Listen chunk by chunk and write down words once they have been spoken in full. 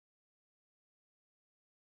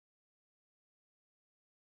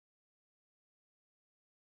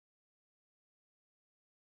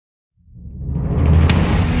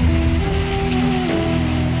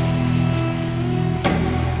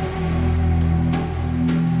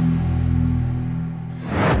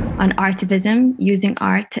on Artivism, using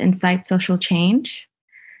art to incite social change.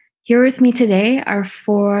 Here with me today are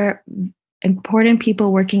 4 important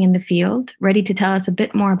people working in the field, ready to tell us a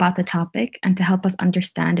bit more about the topic and to help us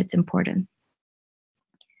understand its importance.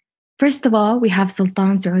 First of all, we have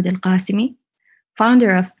Sultan Saud Al-Qasimi,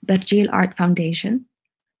 founder of Barjeel Art Foundation,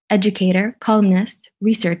 educator, columnist,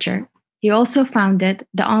 researcher. He also founded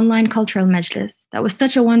the online cultural majlis that was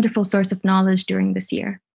such a wonderful source of knowledge during this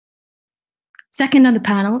year. Second on the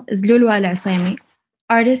panel is Lulwa Al-Usaimi,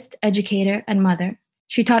 artist, educator, and mother.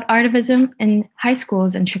 She taught Artivism in high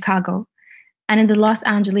schools in Chicago and in the Los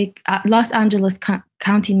Angeles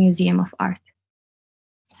County Museum of Art.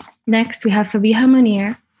 Next, we have Fabiha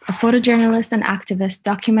Munir, a photojournalist and activist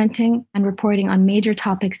documenting and reporting on major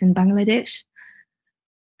topics in Bangladesh,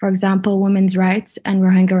 for example, women's rights and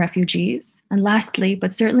Rohingya refugees. And lastly,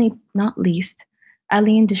 but certainly not least,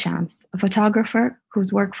 Aline Deschamps, a photographer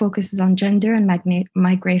whose work focuses on gender and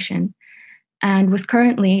migration, and was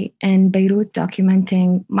currently in Beirut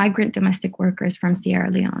documenting migrant domestic workers from Sierra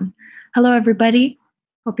Leone. Hello, everybody.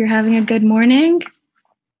 Hope you're having a good morning.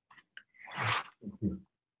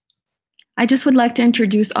 I just would like to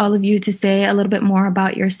introduce all of you to say a little bit more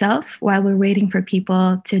about yourself while we're waiting for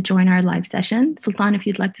people to join our live session. Sultan, if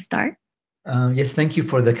you'd like to start. Yes, thank you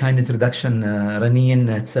for the kind introduction, Raneen.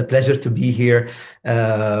 It's a pleasure to be here.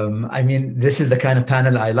 I mean, this is the kind of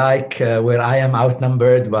panel I like, where I am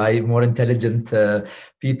outnumbered by more intelligent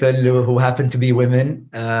people who happen to be women.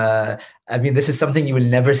 I mean, this is something you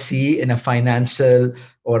will never see in a financial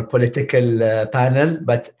or political panel,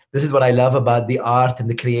 but this is what I love about the art and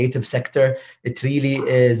the creative sector. It really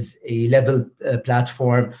is a level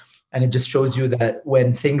platform, and it just shows you that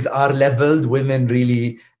when things are leveled, women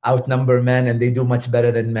really outnumber men, and they do much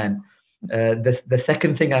better than men. The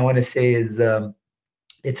second thing I want to say is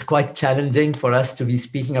it's quite challenging for us to be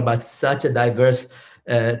speaking about such a diverse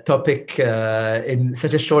topic in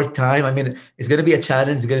such a short time. I mean, it's going to be a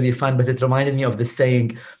challenge, it's going to be fun, but it reminded me of the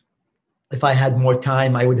saying, if I had more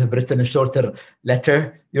time, I would have written a shorter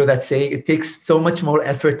letter. You know that saying, it takes so much more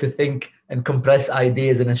effort to think and compress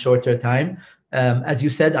ideas in a shorter time. As you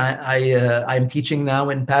said, I'm teaching now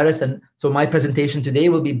in Paris, and so my presentation today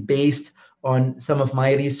will be based on some of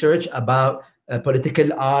my research about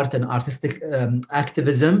political art and artistic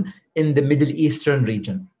activism in the Middle Eastern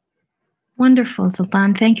region. Wonderful,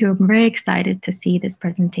 Sultan. Thank you. I'm very excited to see this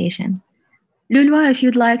presentation. Lulwa, if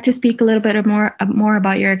you'd like to speak a little bit more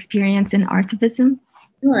about your experience in Artivism.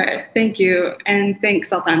 Sure, thank you. And thanks,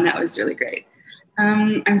 Sultan, that was really great.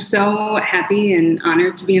 I'm so happy and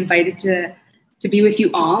honored to be invited to be with you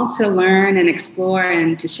all, to learn and explore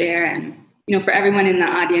and to share, and for everyone in the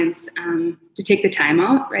audience to take the time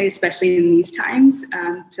out, right, especially in these times,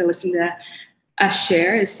 to listen to us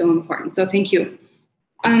share is so important. So thank you.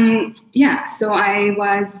 So I'm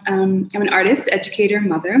an artist, educator,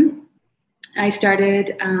 mother. I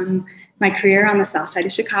started my career on the south side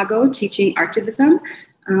of Chicago teaching Artivism,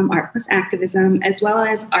 art plus activism, as well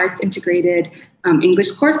as arts integrated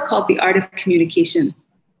English course called The Art of Communication.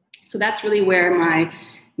 So that's really where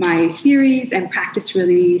my theories and practice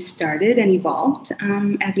really started and evolved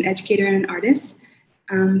as an educator and an artist.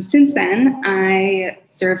 Since then, I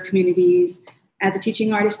serve communities as a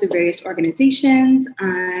teaching artist through various organizations.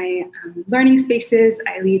 I learning spaces.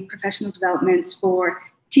 I lead professional developments for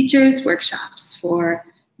teachers, workshops for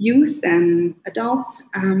youth and adults,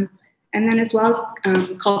 and then as well as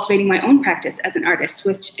cultivating my own practice as an artist,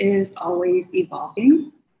 which is always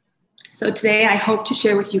evolving. So today I hope to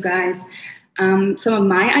share with you guys some of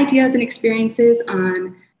my ideas and experiences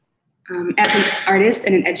on as an artist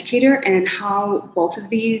and an educator, and how both of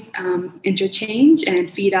these interchange and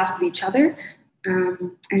feed off of each other,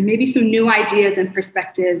 and maybe some new ideas and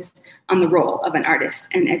perspectives on the role of an artist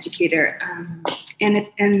and educator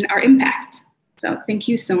and our impact. So thank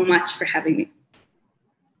you so much for having me.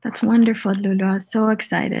 That's wonderful, Lulwa. So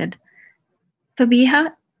excited.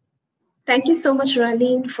 Fabiha? Thank you so much,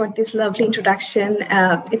 Raneen, for this lovely introduction.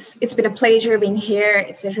 It's been a pleasure being here.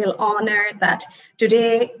 It's a real honor that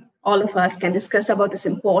today all of us can discuss about this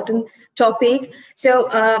important topic. So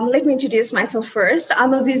let me introduce myself first.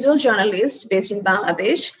 I'm a visual journalist based in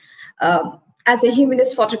Bangladesh. As a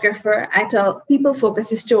humanist photographer, I tell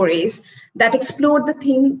people-focused stories that explore the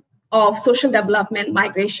theme of social development,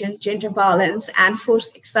 migration, gender violence, and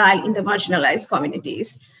forced exile in the marginalized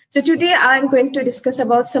communities. So today I'm going to discuss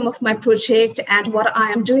about some of my project and what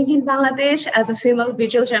I am doing in Bangladesh as a female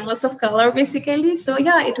visual journalist of color, basically. So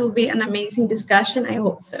yeah, it will be an amazing discussion. I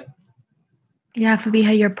hope so. Yeah,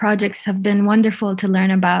 Fabiha, your projects have been wonderful to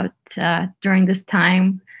learn about during this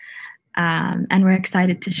time. And we're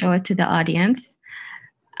excited to show it to the audience.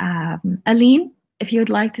 Aline, if you would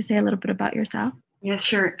like to say a little bit about yourself. Yes,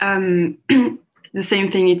 sure. The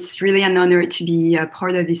same thing. It's really an honor to be a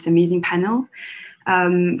part of this amazing panel.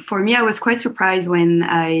 For me, I was quite surprised when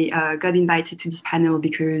I got invited to this panel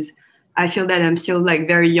because I feel that I'm still like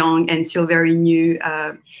very young and still very new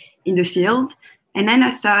in the field. And then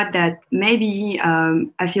I thought that maybe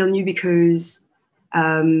I feel new because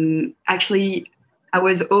actually I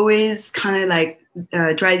was always kind of like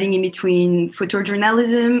driving in between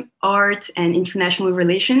photojournalism, art, and international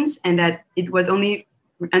relations, and that it was only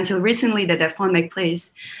until recently that I found my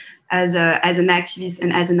place as an activist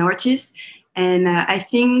and as an artist. And I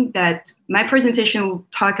think that my presentation will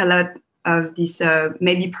talk a lot of this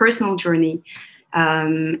maybe personal journey.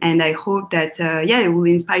 And I hope that, it will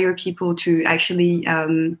inspire people to actually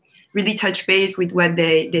really touch base with what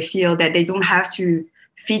they feel, that they don't have to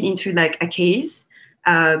fit into like a case,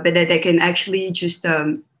 but that they can actually just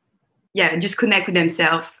connect with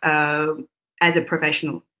themselves as a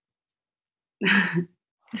professional.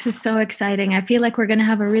 This is so exciting. I feel like we're going to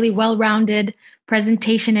have a really well-rounded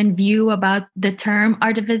presentation and view about the term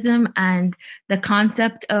Artivism and the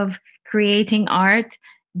concept of creating art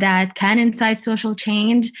that can incite social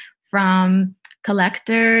change, from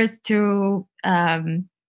collectors to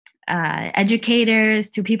educators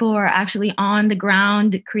to people who are actually on the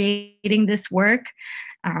ground creating this work.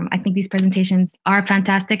 I think these presentations are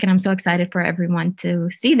fantastic, and I'm so excited for everyone to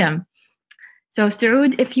see them. So,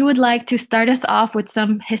 Saoud, if you would like to start us off with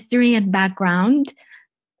some history and background.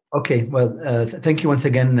 Okay, well, thank you once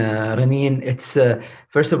again, Raneen. It's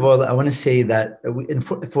first of all, I want to say that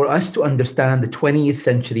for us to understand the 20th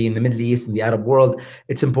century in the Middle East and the Arab world,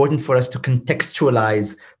 it's important for us to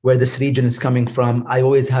contextualize where this region is coming from. I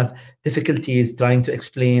always have difficulties trying to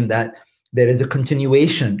explain that there is a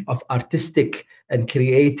continuation of artistic and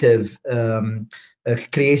creative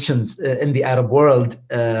creations in the Arab world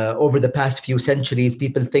over the past few centuries.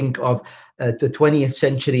 People think of the 20th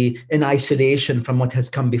century in isolation from what has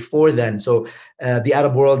come before then. So the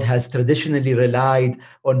Arab world has traditionally relied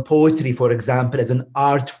on poetry, for example, as an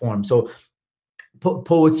art form. So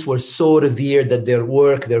poets were so revered that their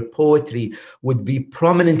work, their poetry, would be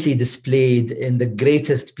prominently displayed in the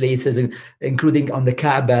greatest places, including on the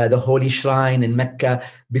Kaaba, the holy shrine in Mecca.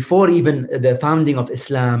 Before even the founding of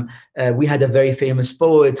Islam, we had a very famous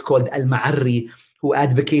poet called Al-Ma'arri, who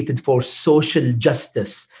advocated for social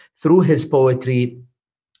justice through his poetry.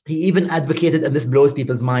 He even advocated, and this blows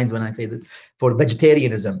people's minds when I say this, for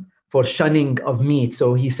vegetarianism, for shunning of meat.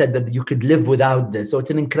 So he said that you could live without this. So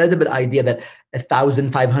it's an incredible idea that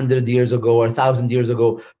 1,500 years ago or 1,000 years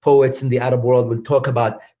ago, poets in the Arab world would talk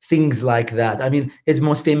about things like that. I mean, his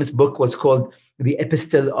most famous book was called The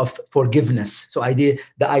Epistle of Forgiveness. So the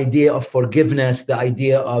idea of forgiveness, the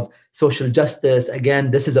idea of social justice.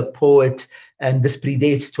 Again, this is a poet, and this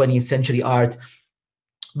predates 20th century art.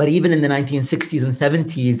 But even in the 1960s and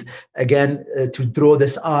 70s, again, to draw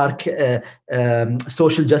this arc,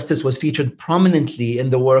 social justice was featured prominently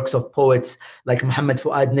in the works of poets like Muhammad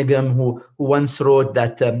Fuad Nigam, who once wrote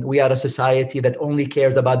that we are a society that only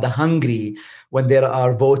cares about the hungry when they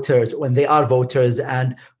are voters,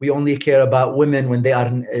 and we only care about women when they are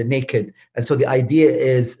naked. And so the idea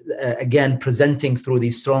is, again, presenting through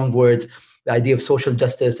these strong words, the idea of social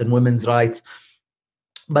justice and women's rights.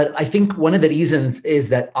 But I think one of the reasons is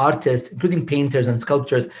that artists, including painters and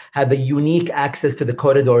sculptors, have a unique access to the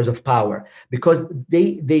corridors of power, because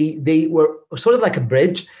they were sort of like a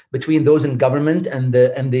bridge between those in government and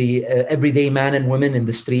the everyday man and woman in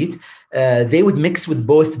the street. They would mix with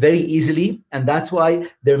both very easily, and that's why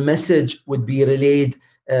their message would be relayed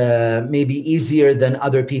maybe easier than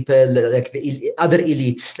other people, like the other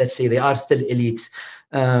elites. Let's say they are still elites.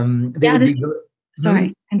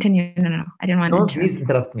 Sorry, continue. No, I didn't want to interrupt. Please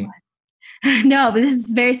interrupt me. No, but this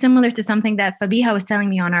is very similar to something that Fabiha was telling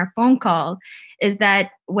me on our phone call, is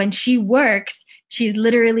that when she works, she's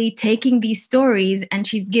literally taking these stories and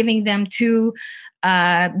she's giving them to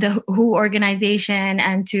the WHO organization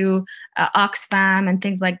and to Oxfam and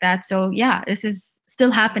things like that. So yeah, this is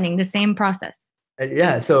still happening, the same process.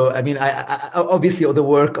 So I mean, I obviously the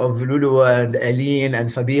work of Lulu and Aline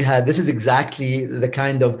and Fabiha, this is exactly the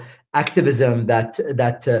kind of activism that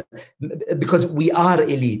because we are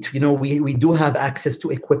elite, we do have access to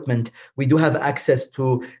equipment, we do have access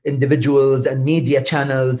to individuals and media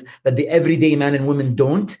channels that the everyday man and woman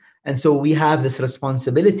don't. And so we have this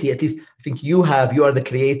responsibility, at least I think you are the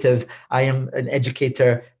creative. I am an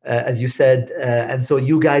educator, as you said. And so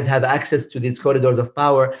you guys have access to these corridors of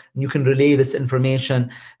power, and you can relay this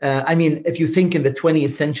information. I mean, if you think in the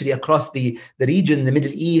 20th century across the region, the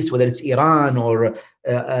Middle East, whether it's Iran or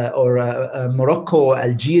Morocco,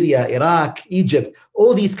 Algeria, Iraq, Egypt,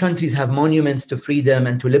 all these countries have monuments to freedom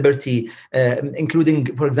and to liberty, including,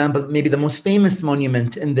 for example, maybe the most famous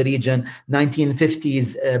monument in the region, 1950s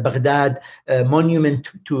Baghdad monument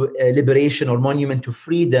to liberation, or monument to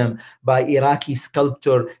freedom, by Iraqi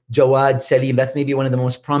sculptor Jawad Salim. That's maybe one of the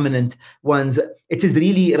most prominent ones. It is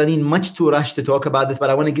really, Raneen, much too rushed to talk about this, but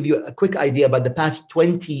I want to give you a quick idea. About the past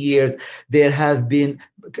 20 years, there have been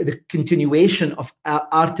the continuation of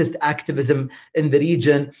artist activism in the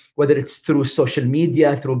region, whether it's through social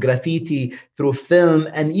media, through graffiti, through film,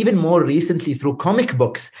 and even more recently through comic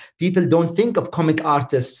books. People don't think of comic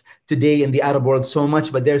artists today in the Arab world so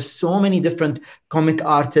much, but there's so many different comic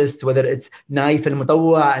artists, whether it's Naif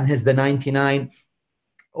al-Mutawwa and his The 99,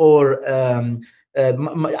 or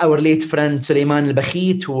our late friend Suleiman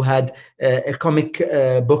al-Bakhit, who had a comic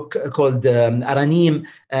book called Aranim,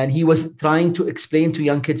 and he was trying to explain to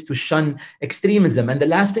young kids to shun extremism. And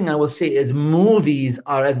the last thing I will say is movies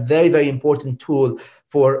are a very, very important tool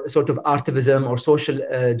for sort of artivism or social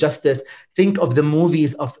justice. Think of the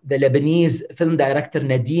movies of the Lebanese film director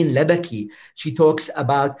Nadine Lebaki. She talks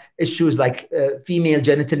about issues like female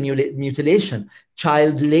genital mutilation,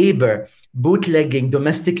 child labor, bootlegging,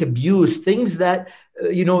 domestic abuse, things that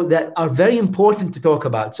that are very important to talk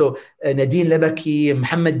about. So Nadine Lebaki,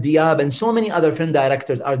 Mohammed Diab, and so many other film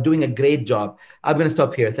directors are doing a great job. I'm going to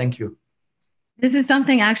stop here. Thank you. This is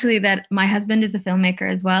something actually that my husband is a filmmaker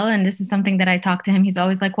as well. And this is something that I talk to him. He's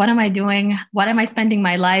always like, what am I doing? What am I spending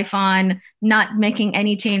my life on? Not making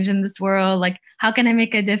any change in this world. Like, how can I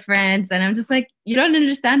make a difference? And I'm just like, you don't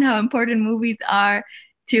understand how important movies are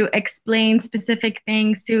to explain specific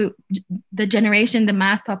things to the generation, the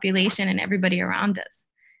mass population, and everybody around us.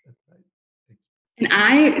 And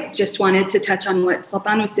I just wanted to touch on what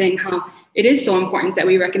Sultan was saying, how it is so important that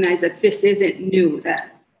we recognize that this isn't new,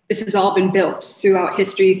 that this has all been built throughout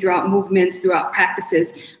history, throughout movements, throughout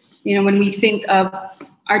practices. When we think of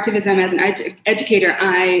Artivism as an educator,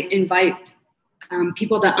 I invite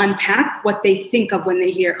people to unpack what they think of when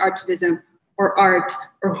they hear Artivism or art,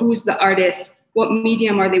 or who's the artist, what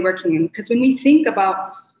medium are they working in? Because when we think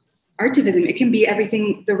about Artivism, it can be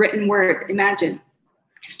everything, the written word, imagine,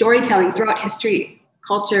 storytelling throughout history,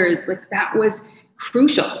 cultures, like that was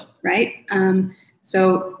crucial, right?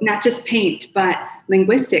 So not just paint, but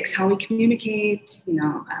linguistics, how we communicate,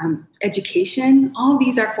 education, all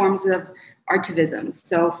these are forms of Artivism.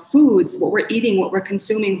 So foods, what we're eating, what we're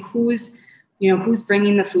consuming, who's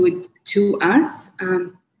bringing the food to us?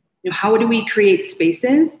 How do we create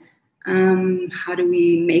spaces? How do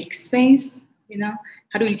we make space?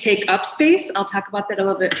 How do we take up space? I'll talk about that a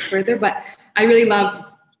little bit further, but I really loved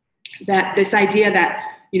that this idea that,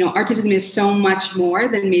 Artivism is so much more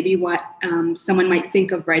than maybe what someone might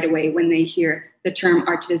think of right away when they hear the term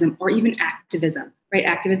Artivism, or even activism, right?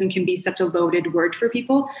 Activism can be such a loaded word for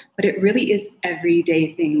people, but it really is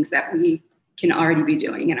everyday things that we can already be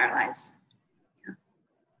doing in our lives.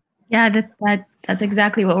 Yeah, that's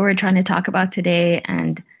exactly what we're trying to talk about today.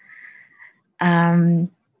 And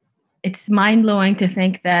it's mind-blowing to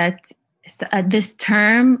think that this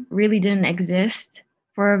term really didn't exist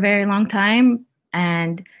for a very long time.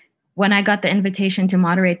 And when I got the invitation to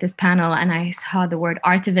moderate this panel and I saw the word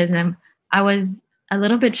Artivism, I was a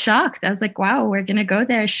little bit shocked. I was like, wow, we're going to go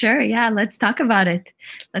there. Sure. Yeah, let's talk about it.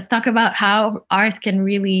 Let's talk about how art can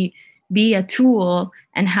really be a tool,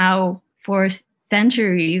 and how for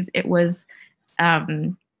centuries it was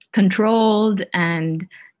controlled and,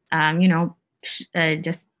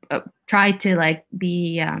 just tried to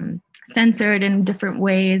be censored in different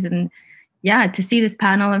ways. And yeah, to see this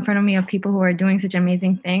panel in front of me of people who are doing such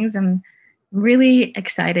amazing things, I'm really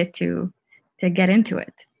excited to get into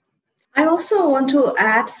it. I also want to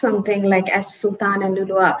add something, like as Sultan and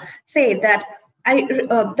Lulua say, that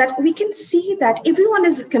that we can see that everyone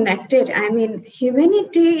is connected. I mean,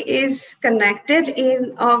 humanity is connected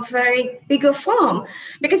in a very bigger form.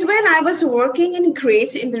 Because when I was working in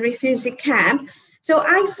Greece in the refugee camp, so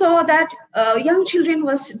I saw that young children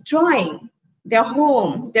was drawing their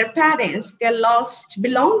home, their parents, their lost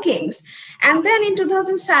belongings. And then in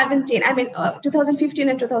 2017, 2015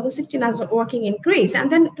 and 2016, I was working in Greece.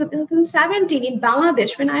 And then 2017 in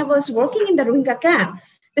Bangladesh, when I was working in the Rohingya camp,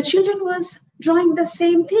 the children was drawing the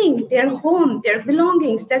same thing, their home, their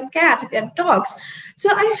belongings, their cat, their dogs.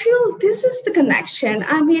 So I feel this is the connection.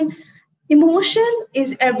 I mean, emotion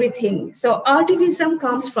is everything. So Artivism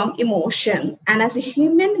comes from emotion. And as a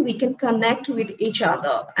human, we can connect with each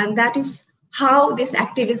other. And that is how this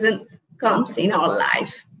activism comes in our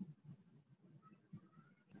life.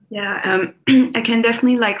 Yeah, I can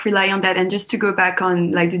definitely rely on that. And just to go back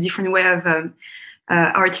on the different way of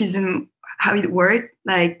artivism, how it worked.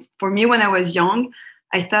 For me, when I was young,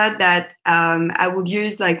 I thought that I would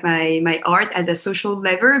use like my art as a social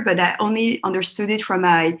lever, but I only understood it from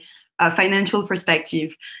my financial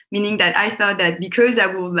perspective, meaning that I thought that because I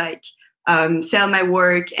would like sell my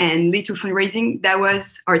work and lead to fundraising, that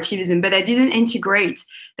was artivism. But I didn't integrate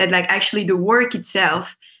that like actually the work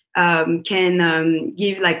itself can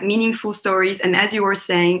give like meaningful stories. And as you were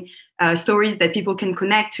saying, stories that people can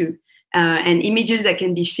connect to. And images that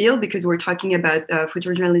can be filled, because we're talking about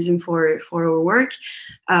photojournalism for our work.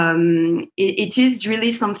 It is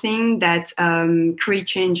really something that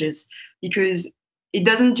creates changes, because it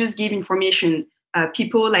doesn't just give information.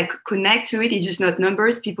 People like connect to it. It's just not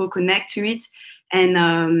numbers. People connect to it, and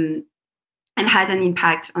has an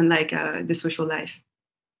impact on like the social life.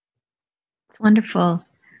 It's wonderful.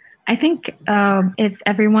 I think if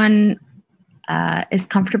everyone is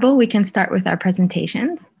comfortable, we can start with our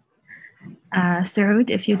presentations. Saroud,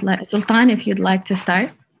 if you'd like, Sultan, if you'd like to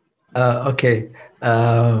start. Okay.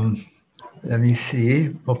 Let me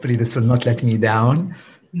see. Hopefully this will not let me down.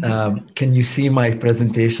 Can you see my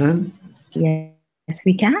presentation? Yes,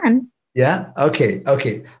 we can. Yeah. Okay.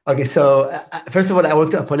 So first of all, I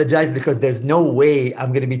want to apologize because there's no way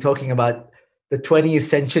I'm going to be talking about the 20th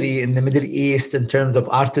century in the Middle East in terms of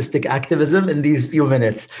artistic activism in these few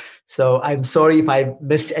minutes. So I'm sorry if I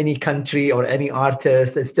miss any country or any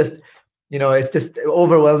artist. It's just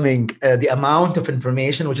overwhelming, the amount of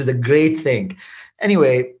information, which is a great thing.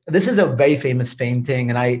 Anyway, this is a very famous painting.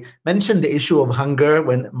 And I mentioned the issue of hunger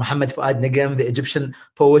when Muhammad Fuad Nigam, the Egyptian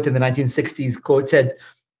poet in the 1960s, quote said,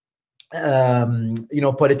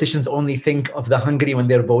 politicians only think of the hungry when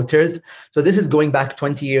they're voters. So this is going back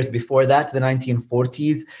 20 years before that, the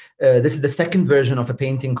 1940s. This is the second version of a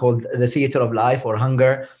painting called The Theater of Life, or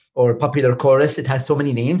Hunger, or Popular Chorus. It has so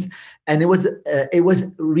many names. And it was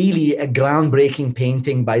really a groundbreaking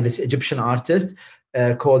painting by this Egyptian artist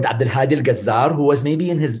called Abdel Hadi al-Gazzar, who was maybe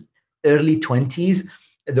in his early 20s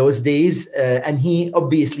those days. And he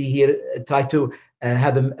obviously here tried to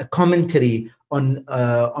have a commentary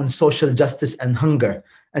on social justice and hunger.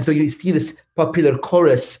 And so you see this popular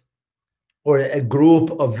chorus, or a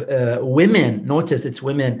group of women. Notice it's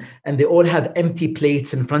women, and they all have empty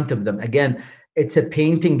plates in front of them. Again, it's a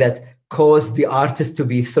painting that caused the artist to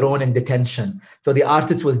be thrown in detention. So the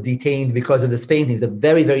artist was detained because of this painting. It's a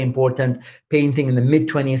very, very important painting in the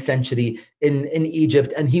mid-20th century in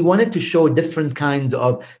Egypt. And he wanted to show different kinds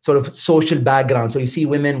of sort of social background. So you see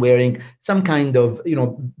women wearing some kind of,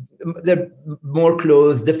 they're more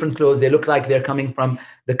clothes, different clothes. They look like they're coming from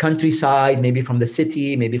the countryside, maybe from the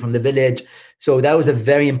city, maybe from the village. So that was a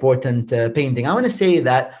very important painting. I want to say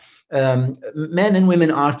that men and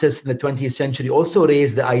women artists in the 20th century also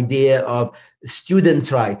raised the idea of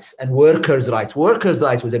students' rights and workers' rights. Workers'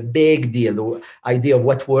 rights was a big deal. The idea of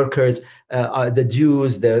what workers, the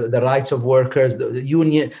dues, the rights of workers, the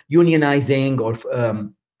unionizing or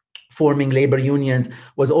forming labor unions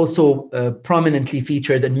was also prominently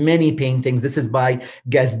featured in many paintings. This is by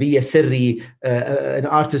Gazbiya Sirri, an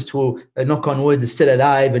artist who, knock on wood, is still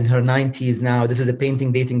alive in her 90s now. This is a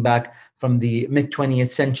painting dating back from the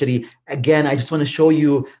mid-20th century. Again, I just want to show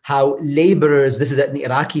you how laborers, this is an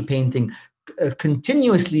Iraqi painting,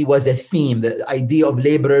 continuously was a theme, the idea of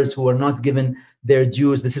laborers who are not given their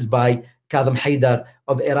dues. This is by Kadhim Haidar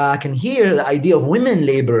of Iraq. And here, the idea of women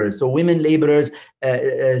laborers. So women laborers,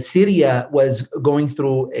 Syria was going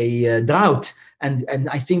through a drought. And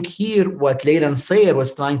I think here what Leyla Sayr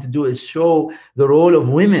was trying to do is show the role of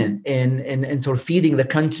women in sort of feeding the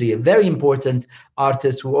country, a very important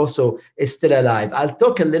artist who also is still alive. I'll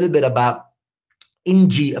talk a little bit about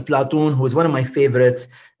Inji Aflatun, who is one of my favorites.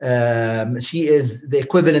 She is the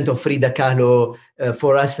equivalent of Frida Kahlo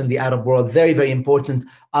for us in the Arab world. Very, very important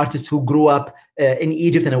artist who grew up in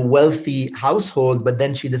Egypt in a wealthy household, but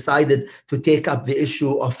then she decided to take up the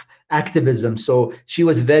issue of activism. So she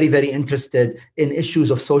was very, very interested in issues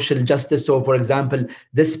of social justice. So, for example,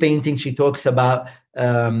 this painting, she talks about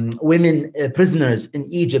women prisoners in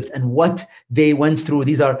Egypt and what they went through.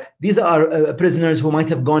 These are prisoners who might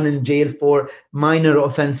have gone in jail for minor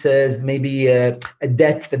offenses, maybe a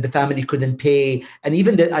debt that the family couldn't pay. And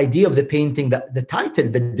even the idea of the painting, the title,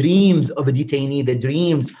 the dreams of a detainee, the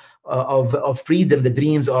dreams of freedom, the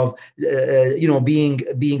dreams of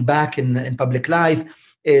being back in public life,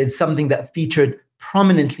 is something that featured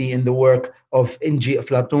prominently in the work of Inji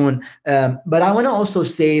Aflatun. But I want to also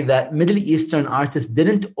say that Middle Eastern artists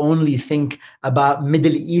didn't only think about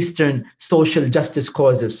Middle Eastern social justice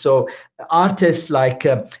causes. So artists like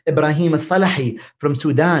Ibrahim al-Salahi from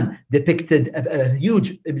Sudan depicted a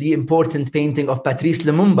hugely important painting of Patrice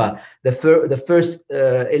Lumumba, the first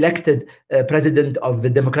elected president of the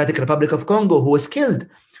Democratic Republic of Congo, who was killed.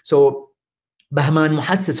 So Bahman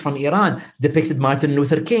Muhassis from Iran depicted Martin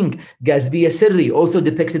Luther King. Gazbiya Sirri also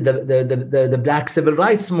depicted the Black civil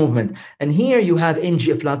rights movement. And here you have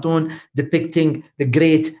Inji Aflatun depicting the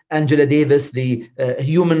great Angela Davis, the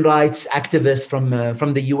human rights activist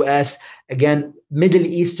from the US. Again, Middle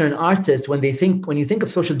Eastern artists, when you think of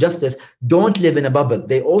social justice, don't live in a bubble.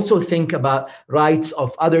 They also think about rights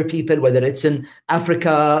of other people, whether it's in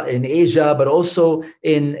Africa, in Asia, but also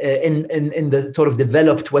in the sort of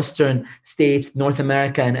developed Western states, North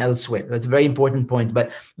America, and elsewhere. That's a very important point.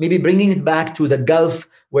 But maybe bringing it back to the Gulf,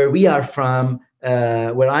 where we are from,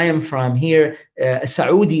 where I am from here, a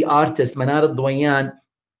Saudi artist, Manar al-Duwayan,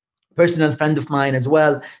 personal friend of mine as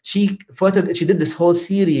well. She did this whole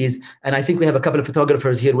series, and I think we have a couple of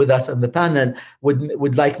photographers here with us on the panel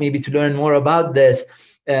would like maybe to learn more about this.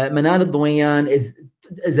 Manar al-Duwayan is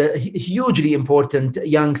a hugely important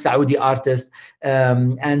young Saudi artist,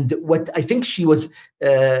 and what I think she was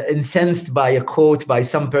incensed by a quote by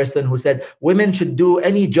some person who said women should do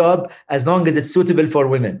any job as long as it's suitable for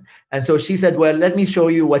women. And so she said, well, let me show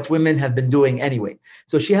you what women have been doing anyway.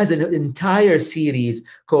 So she has an entire series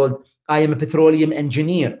called I am a petroleum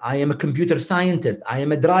engineer, I am a computer scientist, I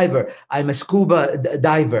am a driver, I'm a scuba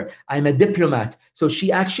diver, I'm a diplomat. So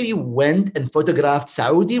she actually went and photographed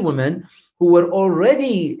Saudi women who were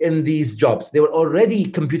already in these jobs. They were already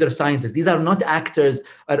computer scientists. These are not actors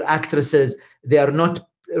or actresses. They are not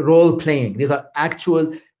role playing. These are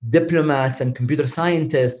actual diplomats and computer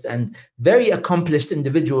scientists and very accomplished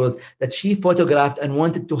individuals that she photographed and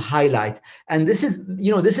wanted to highlight. And this is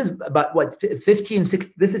about what, 15,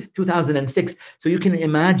 16, this is 2006. So you can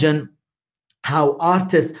imagine how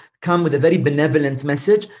artists come with a very benevolent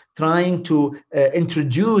message, trying to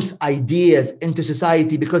introduce ideas into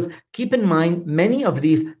society, because keep in mind, many of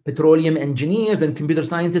these petroleum engineers and computer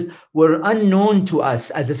scientists were unknown to us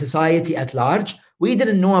as a society at large. We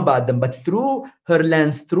didn't know about them, but through her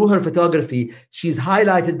lens, through her photography, she's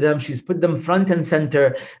highlighted them, she's put them front and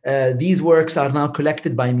center. These works are now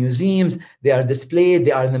collected by museums, they are displayed,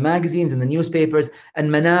 they are in the magazines and the newspapers.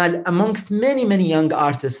 And Manal, amongst many, many young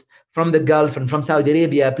artists from the Gulf and from Saudi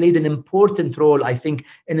Arabia, played an important role, I think,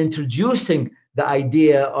 in introducing the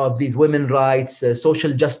idea of these women's rights,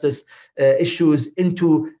 social justice issues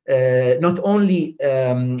into not only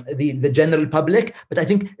the general public, but I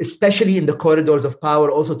think especially in the corridors of power,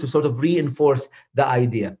 also to sort of reinforce the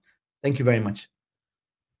idea. Thank you very much.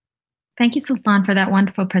 Thank you, Sultan, for that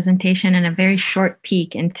wonderful presentation and a very short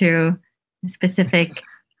peek into specific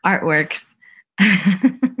artworks.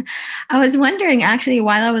 I was wondering, actually,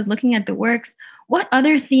 while I was looking at the works, what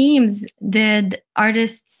other themes did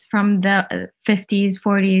artists from the 50s,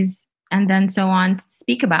 40s, and then so on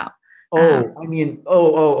speak about? Wait,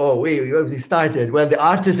 we started. Well, the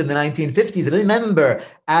artists in the 1950s, remember,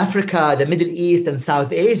 Africa, the Middle East, and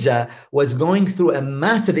South Asia was going through a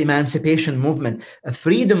massive emancipation movement, a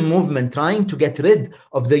freedom movement, trying to get rid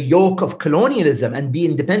of the yoke of colonialism and be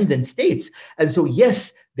independent states. And so,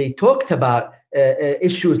 yes, they talked about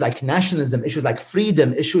issues like nationalism, issues like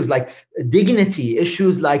freedom, issues like dignity,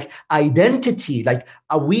 issues like identity. Like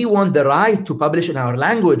we want the right to publish in our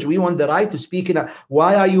language. We want the right to speak in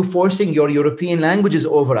why are you forcing your European languages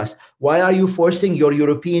over us? Why are you forcing your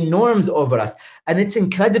European norms over us? And it's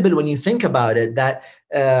incredible when you think about it that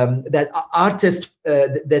artists,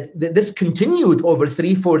 that this continued over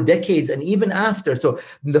 3-4 decades and even after. So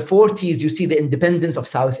in the 40s, you see the independence of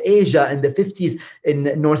South Asia, and the 50s in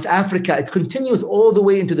North Africa. It continues all the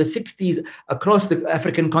way into the 60s across the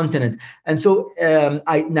African continent. And so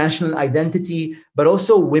national identity, but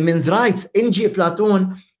also women's rights. Inji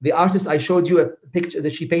Aflatun, the artist I showed you a picture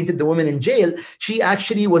that she painted the woman in jail, she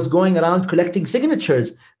actually was going around collecting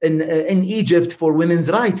signatures in Egypt for women's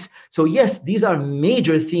rights. So yes, these are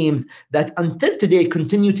major themes that until today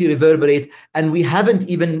continue to reverberate, and we haven't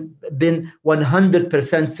even been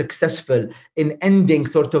 100% successful in ending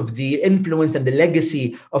sort of the influence and the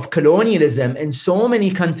legacy of colonialism in so many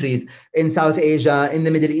countries in South Asia, in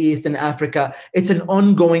the Middle East, and Africa. It's an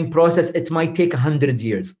ongoing process. It might take 100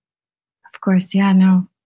 years. Of course, yeah, no.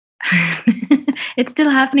 It's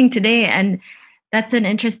still happening today, and that's an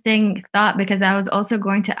interesting thought, because I was also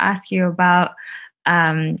going to ask you about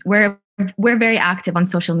we're very active on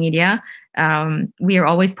social media. We are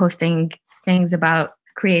always posting things about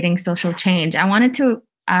creating social change. I wanted to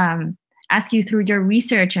ask you, through your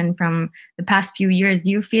research and from the past few years,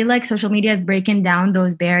 do you feel like social media is breaking down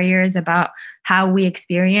those barriers about how we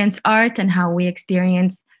experience art and how we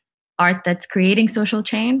experience art that's creating social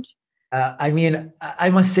change? I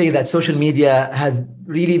must say that social media has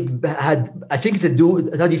really had, I think it's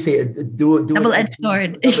double-edged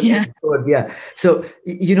sword. Yeah. So,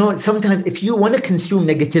 sometimes if you want to consume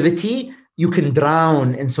negativity, you can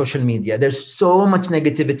drown in social media. There's so much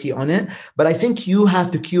negativity on it, but I think you have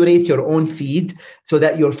to curate your own feed so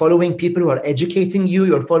that you're following people who are educating you,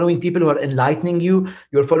 you're following people who are enlightening you,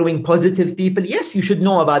 you're following positive people. Yes, you should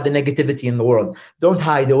know about the negativity in the world. Don't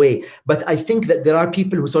hide away. But I think that there are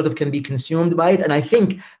people who sort of can be consumed by it. And I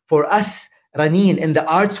think for us, Raneen, in the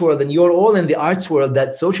arts world, and you're all in the arts world,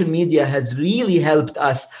 that social media has really helped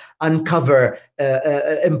us uncover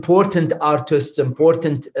important artists,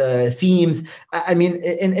 important themes. I mean,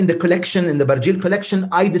 in the collection, in the Barjil collection,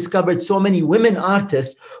 I discovered so many women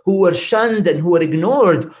artists who were shunned and who were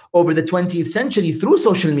ignored over the 20th century through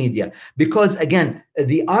social media. Because again,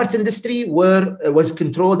 the art industry was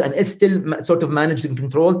controlled and is still sort of managed and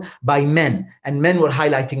controlled by men. And men were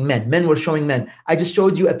highlighting men. Men were showing men. I just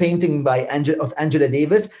showed you a painting of Angela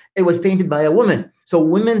Davis. It was painted by a woman. So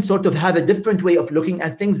women sort of have a different way of looking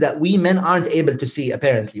at things that we men aren't able to see,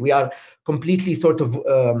 apparently. We are completely sort of,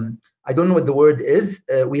 I don't know what the word is.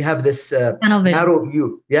 We have this narrow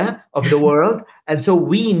view, of the world. And so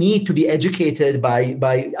we need to be educated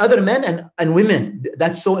by other men and women.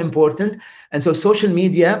 That's so important. And so social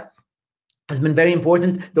media has been very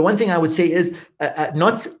important. The one thing I would say is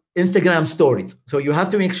not Instagram stories. So you have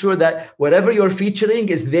to make sure that whatever you're featuring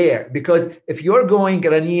is there, because if you're going,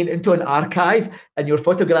 Raneen, into an archive and you're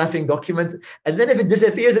photographing documents, and then if it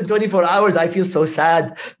disappears in 24 hours, I feel so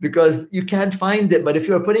sad because you can't find it. But if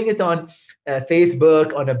you're putting it on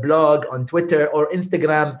Facebook, on a blog, on Twitter or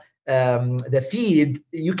Instagram, the feed,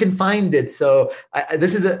 you can find it. So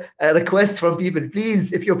this is a request from people.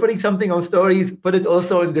 Please, if you're putting something on stories, put it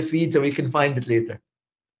also in the feed so we can find it later.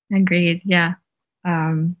 Agreed. Yeah.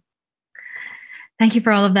 Thank you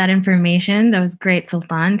for all of that information. That was great,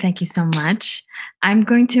 Sultan. Thank you so much. I'm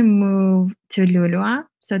going to move to Lulua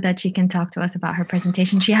so that she can talk to us about her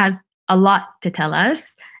presentation. She has a lot to tell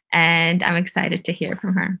us, and I'm excited to hear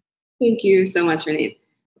from her. Thank you so much, Raneen.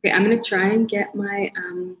 Okay, I'm going to try and get my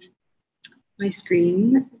my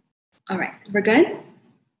screen. All right, we're good?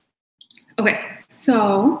 Okay,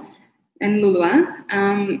 so I'm Lulua.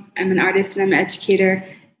 I'm an artist and I'm an educator.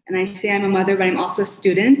 And I say I'm a mother, but I'm also a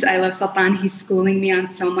student. I love Sultan. He's schooling me on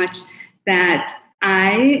so much that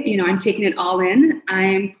I'm taking it all in.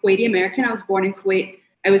 I'm Kuwaiti American. I was born in Kuwait.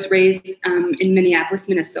 I was raised in Minneapolis,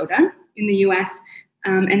 Minnesota, in the US.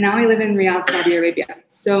 And now I live in Riyadh, Saudi Arabia.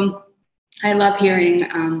 So I love hearing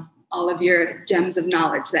all of your gems of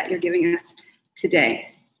knowledge that you're giving us today.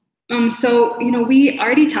 So we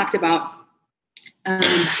already talked about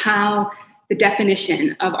how the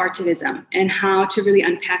definition of Artivism and how to really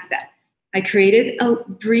unpack that. I created a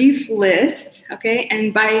brief list, okay?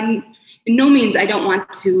 And in no means I don't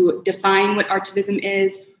want to define what Artivism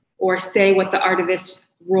is or say what the artivist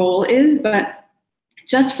role is, but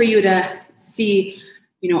just for you to see,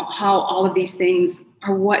 how all of these things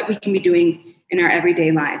are what we can be doing in our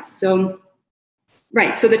everyday lives. So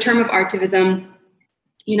the term of Artivism,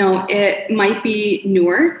 it might be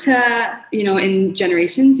newer to, in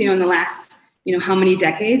generations, in the last, how many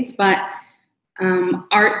decades, but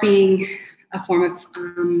art being a form of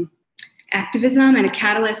activism and a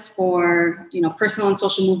catalyst for, personal and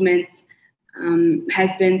social movements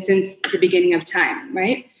has been since the beginning of time,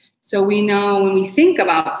 right? So we know when we think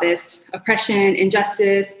about this, oppression,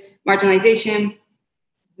 injustice, marginalization,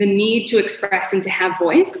 the need to express and to have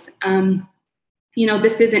voice,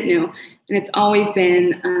 this isn't new. And it's always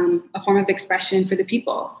been a form of expression for the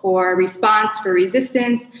people, for response, for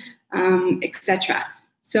resistance, etc.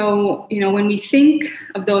 So, when we think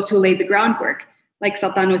of those who laid the groundwork, like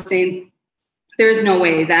Sultan was saying, there is no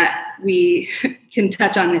way that we can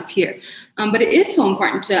touch on this here. But it is so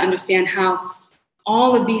important to understand how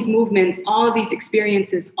all of these movements, all of these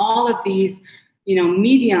experiences, all of these,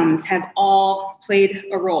 mediums have all played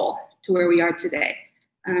a role to where we are today.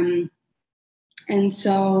 And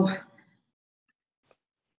so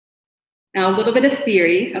now a little bit of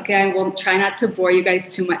theory, okay, I will try not to bore you guys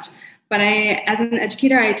too much, but as an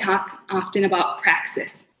educator, I talk often about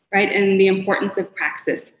praxis, right, and the importance of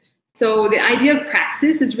praxis. So the idea of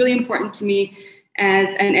praxis is really important to me as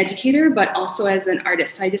an educator, but also as an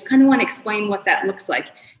artist. So I just kind of want to explain what that looks like.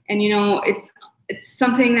 And, it's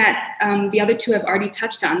something that the other two have already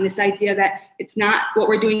touched on, this idea that it's not, what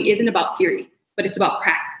we're doing isn't about theory, but it's about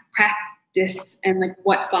practice and like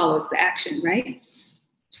what follows the action, right?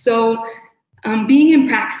 So being in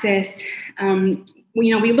praxis,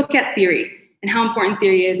 we look at theory and how important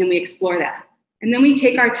theory is, and we explore that. And then we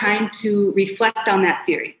take our time to reflect on that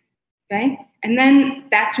theory, okay? And then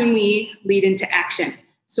that's when we lead into action.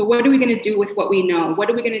 So what are we going to do with what we know? What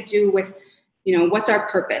are we going to do with, what's our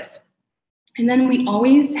purpose? And then we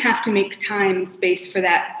always have to make time and space for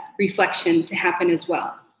that reflection to happen as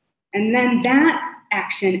well. And then that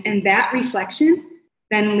action and that reflection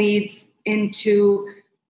then leads into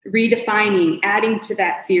redefining, adding to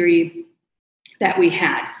that theory that we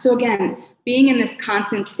had. So again, being in this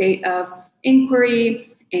constant state of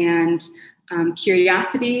inquiry and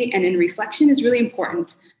curiosity and in reflection is really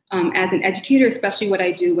important as an educator, especially what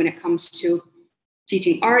I do when it comes to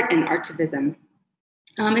teaching art and artivism.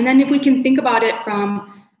 And then if we can think about it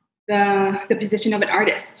from the position of an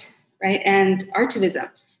artist, right, and artivism.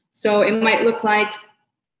 So it might look like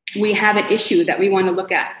we have an issue that we want to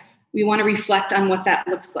look at. We want to reflect on what that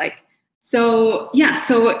looks like. So yeah,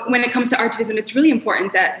 so when it comes to artivism, it's really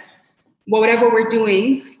important that whatever we're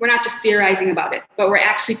doing, we're not just theorizing about it, but we're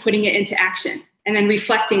actually putting it into action and then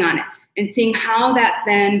reflecting on it and seeing how that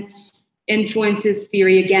then influences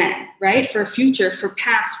theory again, right? For future, for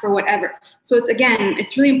past, for whatever. So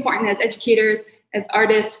it's really important as educators, as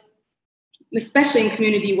artists, especially in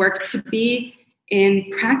community work, to be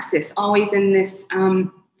in praxis, always in this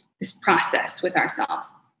process with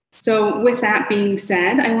ourselves. So with that being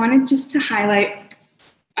said, I wanted just to highlight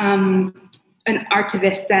an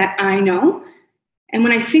artivist that I know. And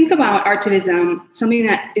when I think about artivism, something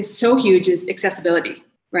that is so huge is accessibility,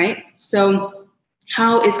 right? So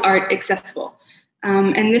how is art accessible?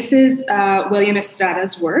 And this is William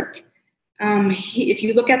Estrada's work. If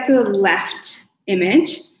you look at the left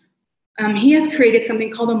image, he has created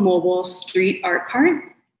something called a mobile street art cart,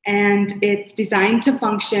 and it's designed to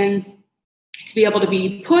function to be able to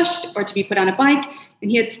be pushed or to be put on a bike.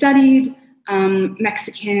 And he had studied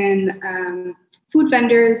Mexican food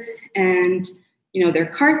vendors and their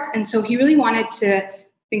carts, and so he really wanted to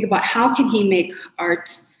think about how can he make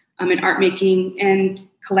art and art making and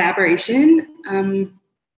collaboration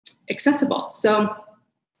accessible. So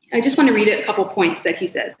I just want to read a couple points that he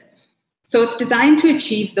says. So it's designed to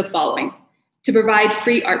achieve the following: to provide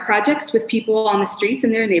free art projects with people on the streets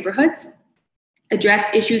in their neighborhoods, address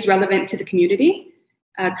issues relevant to the community,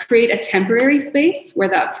 create a temporary space where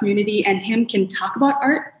the community and him can talk about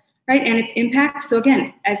art, right, and its impact. So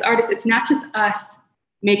again, as artists, it's not just us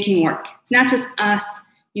making work. It's not just us,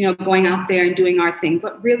 going out there and doing our thing,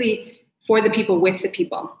 but really for the people, with the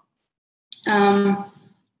people.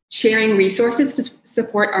 Sharing resources to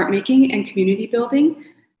support art making and community building.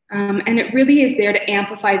 And it really is there to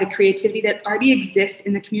amplify the creativity that already exists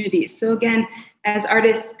in the community. So again, as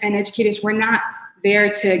artists and educators, we're not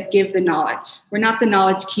there to give the knowledge. We're not the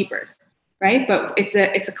knowledge keepers, right? But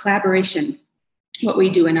it's a collaboration, what we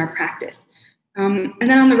do in our practice. And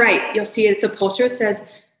then on the right, you'll see it's a poster that says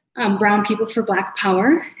Brown People for Black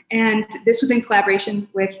Power. And this was in collaboration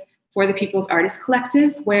with For the People's Artists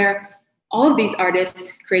Collective, where all of these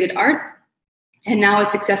artists created art, and now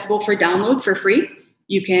it's accessible for download for free.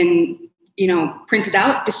 You can, print it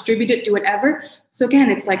out, distribute it, do whatever. So again,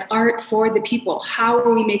 it's like art for the people. How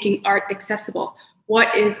are we making art accessible?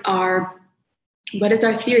 What is our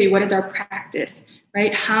theory? What is our practice,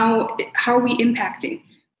 right? How are we impacting?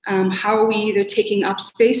 How are we either taking up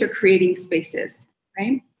space or creating spaces,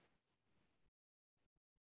 right?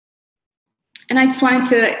 And I just wanted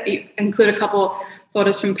to include a couple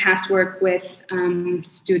photos from past work with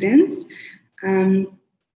students.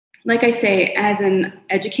 Like I say, as an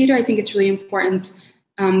educator, I think it's really important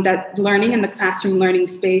that learning in the classroom learning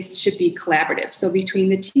space should be collaborative. So between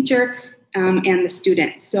the teacher and the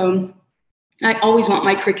student. So I always want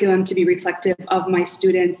my curriculum to be reflective of my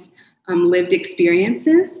students' lived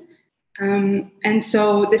experiences. And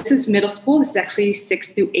so this is middle school. This is actually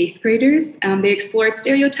 6th through 8th graders. They explored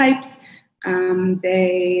stereotypes.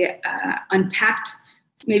 They unpacked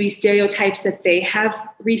maybe stereotypes that they have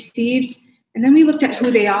received. And then we looked at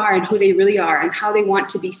who they are and who they really are and how they want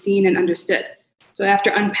to be seen and understood. So after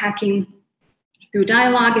unpacking through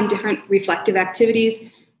dialogue and different reflective activities,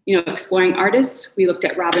 exploring artists, we looked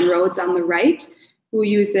at Robin Rhodes on the right, who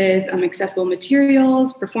uses accessible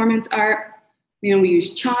materials, performance art. We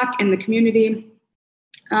use chalk in the community.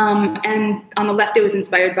 And on the left, it was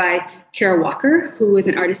inspired by Kara Walker, who is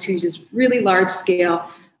an artist who uses really large scale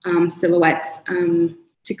silhouettes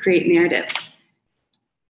to create narratives.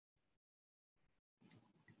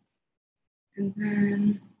 And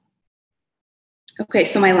then, okay,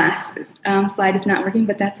 so my last slide is not working,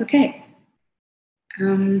 but that's okay.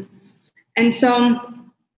 And so,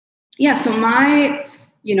 yeah, so my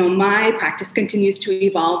practice continues to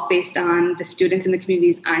evolve based on the students and the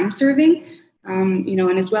communities I'm serving,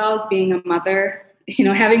 and as well as being a mother,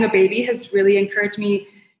 having a baby has really encouraged me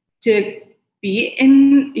to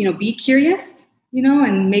be curious,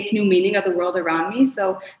 and make new meaning of the world around me.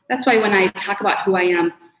 So that's why when I talk about who I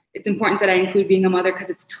am, it's important that I include being a mother, because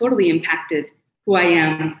it's totally impacted who I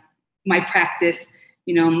am, my practice,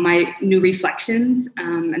 my new reflections.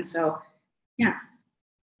 And so, yeah.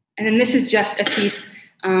 And then this is just a piece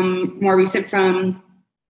more recent from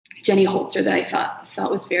Jenny Holzer that I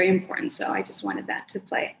felt was very important. So I just wanted that to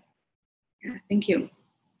play. Yeah, thank you.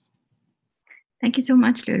 Thank you so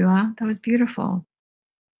much, Lulua. That was beautiful.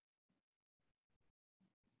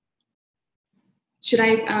 Should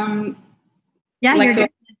I? Yeah, you're good.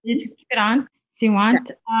 Just keep it on if you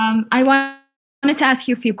want. Yeah. I wanted to ask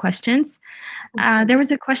you a few questions. There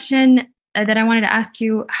was a question that I wanted to ask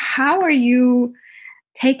you. How are you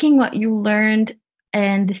taking what you learned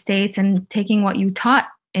in the States and taking what you taught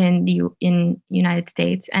in the United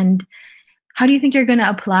States, and how do you think you're going to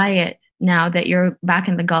apply it now that you're back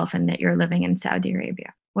in the Gulf and that you're living in Saudi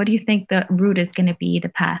Arabia? What do you think the route is going to be, the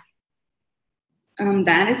path?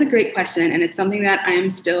 That is a great question, and it's something that I'm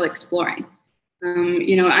still exploring.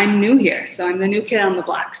 I'm new here, so I'm the new kid on the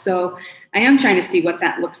block. So I am trying to see what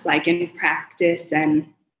that looks like in practice and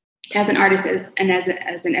as an artist and as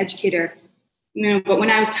an educator. But when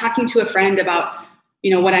I was talking to a friend about,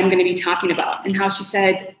 what I'm going to be talking about and how she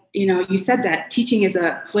said, you said that teaching is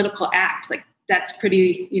a political act, like that's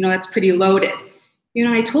pretty loaded.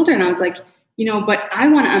 I told her and I was like, but I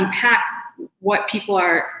want to unpack what people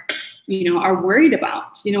are worried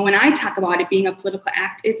about. When I talk about it being a political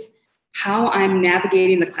act, it's how I'm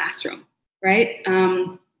navigating the classroom, right?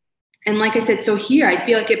 And like I said, so here I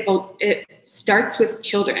feel like it starts with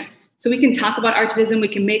children. So we can talk about Artivism, we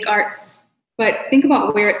can make art, but think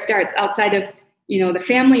about where it starts outside of, the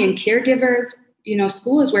family and caregivers.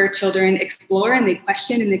 School is where children explore and they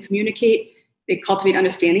question and they communicate, they cultivate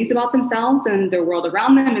understandings about themselves and their world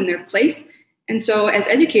around them and their place. And so as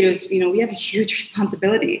educators, we have a huge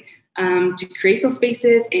responsibility to create those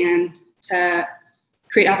spaces and to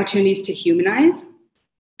create opportunities to humanize.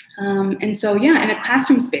 And so, yeah, in a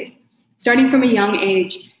classroom space, starting from a young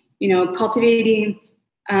age, cultivating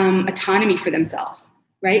autonomy for themselves,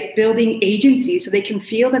 right? Building agency so they can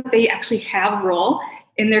feel that they actually have a role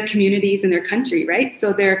in their communities and their country, right?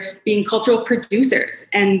 So they're being cultural producers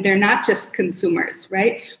and they're not just consumers,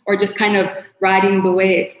 right? Or just kind of riding the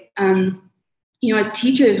wave. As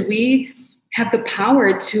teachers, we have the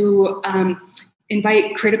power to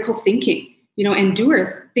invite critical thinking, and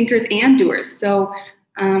thinkers and doers. So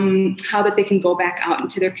how that they can go back out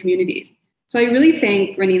into their communities. So I really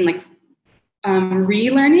think, Raneen, like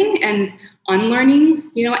relearning and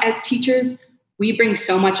unlearning, as teachers, we bring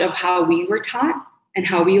so much of how we were taught and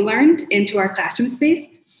how we learned into our classroom space.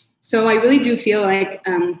 So I really do feel like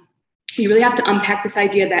you really have to unpack this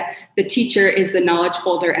idea that the teacher is the knowledge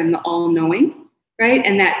holder and the all-knowing, right?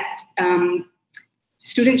 And that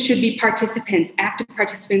students should be participants, active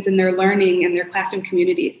participants in their learning and their classroom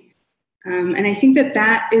communities. And I think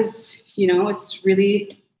that is,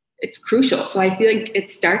 it's crucial. So I feel like it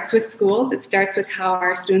starts with schools. It starts with how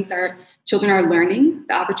our children are learning,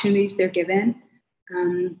 the opportunities they're given.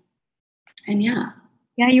 And yeah.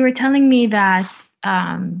 Yeah, you were telling me that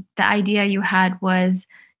the idea you had was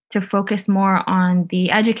to focus more on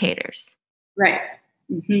the educators. Right.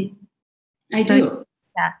 Mm-hmm. I do.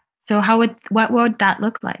 Yeah. So what would that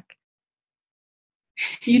look like?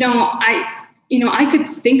 I could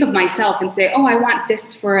think of myself and say, oh, I want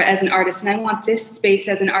this as an artist and I want this space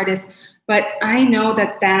as an artist, but I know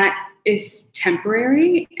that is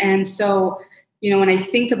temporary. And so, when I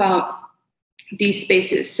think about these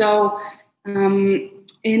spaces, so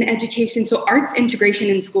in education, so arts integration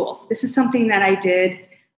in schools, this is something that I did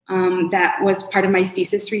that was part of my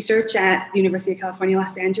thesis research at the University of California,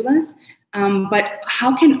 Los Angeles. But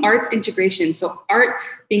how can arts integration, so art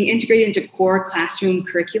being integrated into core classroom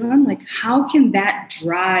curriculum, like how can that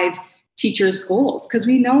drive teachers' goals? Because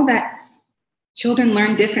we know that children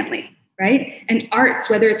learn differently, right? And arts,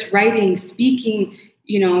 whether it's writing, speaking,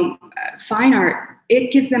 fine art,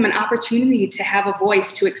 it gives them an opportunity to have a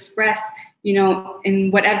voice, to express, in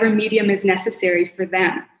whatever medium is necessary for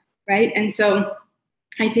them, right? And so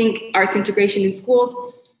I think arts integration in schools,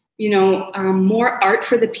 more art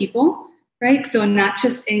for the people, right? So not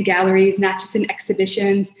just in galleries, not just in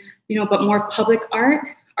exhibitions, but more public art,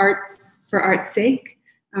 arts for art's sake,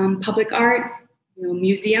 public art,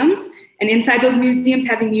 museums, and inside those museums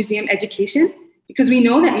having museum education, because we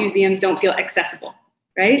know that museums don't feel accessible,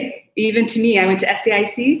 right? Even to me, I went to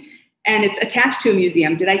SAIC and it's attached to a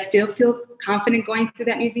museum. Did I still feel confident going through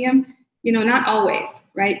that museum? Not always,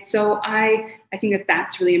 right? So I think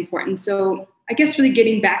that's really important. So I guess really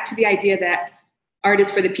getting back to the idea that art is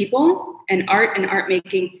for the people and art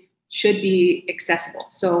making should be accessible.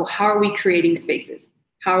 So how are we creating spaces?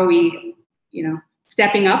 How are we,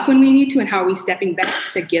 stepping up when we need to, and how are we stepping back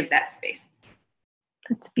to give that space?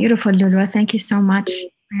 That's beautiful, Lulua. Thank you so much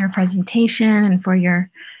for your presentation and for your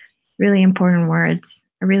really important words.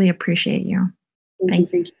 I really appreciate you.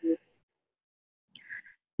 Thank you.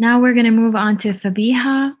 Now we're going to move on to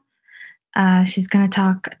Fabiha. She's going to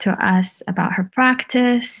talk to us about her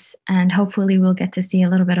practice, and hopefully we'll get to see a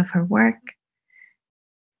little bit of her work.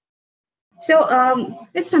 So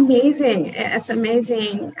it's amazing. It's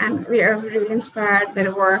amazing. And we are really inspired by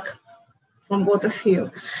the work from both of you.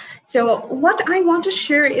 So what I want to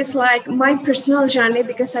share is like my personal journey,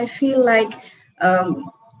 because I feel like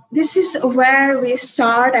this is where we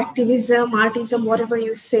start activism, artism, whatever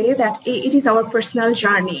you say, that it is our personal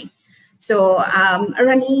journey. So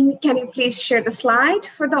Raneen, can you please share the slide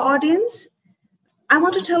for the audience? I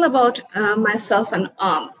want to tell about myself and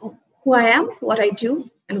who I am, what I do,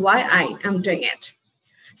 and why I am doing it.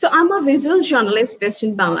 So I'm a visual journalist based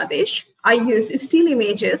in Bangladesh. I use still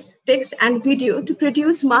images, text, and video to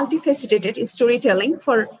produce multifaceted storytelling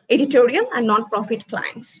for editorial and nonprofit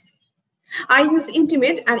clients. I use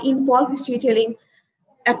intimate and involved storytelling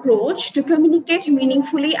approach to communicate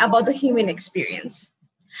meaningfully about the human experience.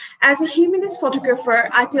 As a humanist photographer,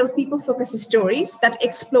 I tell people-focused stories that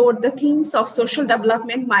explore the themes of social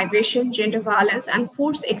development, migration, gender violence, and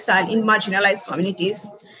forced exile in marginalized communities.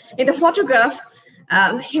 In the photograph,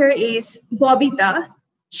 here is Bobita.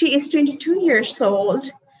 She is 22 years old.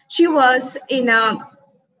 She was in a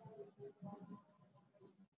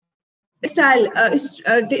style,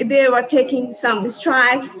 they were taking some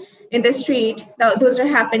strike in the street. Those are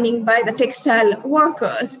happening by the textile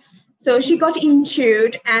workers. So she got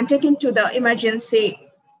injured and taken to the emergency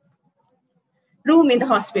room in the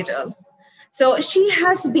hospital. So she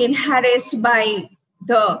has been harassed by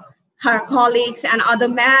her colleagues and other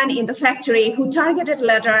men in the factory who targeted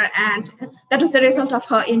her, and that was the result of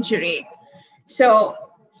her injury. So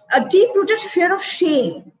a deep-rooted fear of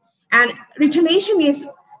shame and retaliation is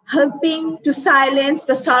helping to silence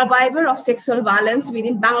the survivor of sexual violence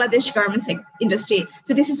within Bangladesh garment industry.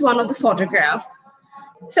 So this is one of the photographs.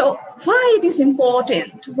 So why it is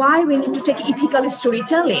important, why we need to take ethical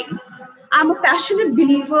storytelling. I'm a passionate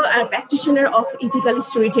believer and practitioner of ethical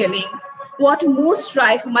storytelling. What most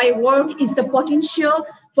drives my work is the potential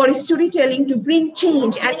for storytelling to bring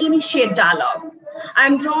change and initiate dialogue.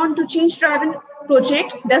 I'm drawn to change-driven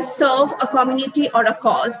projects that serve a community or a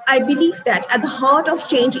cause. I believe that at the heart of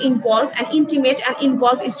change involves an intimate and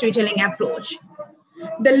involved storytelling approach.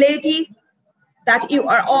 The lady that you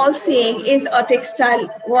are all seeing is a textile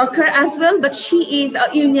worker as well, but she is a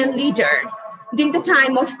union leader. During the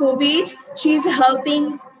time of COVID, she is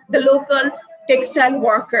helping the local textile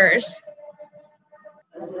workers.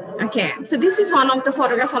 Okay, so this is one of the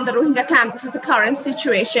photographs from the Rohingya camp. This is the current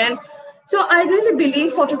situation. So I really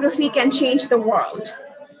believe photography can change the world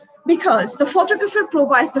because the photographer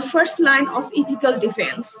provides the first line of ethical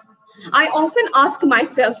defense. I often ask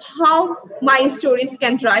myself how my stories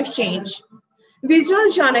can drive change. Visual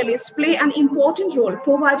journalists play an important role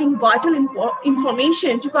providing vital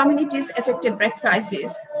information to communities affected by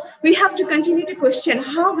crisis. We have to continue to question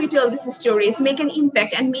how we tell these stories, make an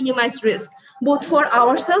impact, and minimize risk, both for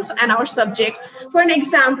ourselves and our subject. For an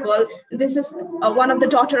example, this is one of the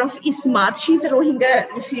daughter of Ismat. She's a Rohingya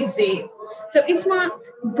refugee. So Ismat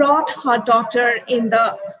brought her daughter in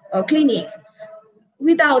the clinic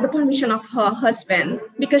without the permission of her husband,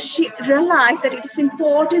 because she realized that it is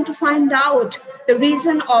important to find out the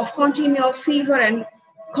reason of continual fever and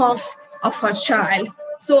cough of her child.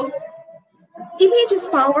 So image is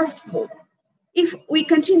powerful. If we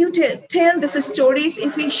continue to tell these stories,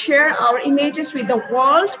 if we share our images with the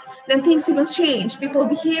world, then things will change. People's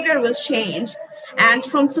behavior will change. And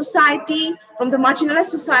from society, from the marginalized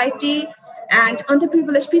society and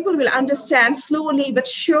underprivileged people will understand slowly but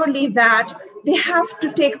surely that they have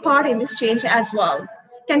to take part in this change as well.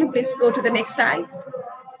 Can you please go to the next slide?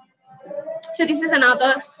 So this is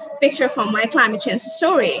another picture from my climate change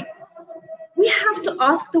story. We have to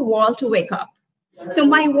ask the world to wake up. So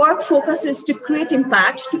my work focuses to create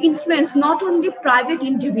impact, to influence not only private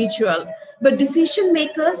individual, but decision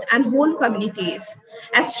makers and whole communities,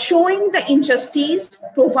 as showing the injustice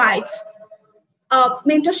provides a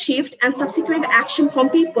mental shift and subsequent action from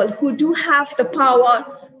people who do have the power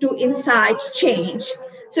to incite change.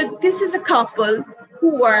 So this is a couple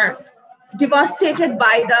who were devastated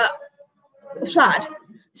by the flood.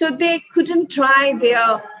 So they couldn't dry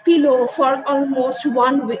their pillow for almost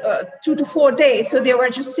 2 to 4 days. So they were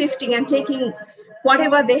just shifting and taking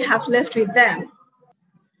whatever they have left with them.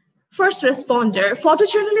 First responder,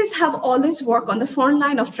 photojournalists have always worked on the front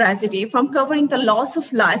line of tragedy, from covering the loss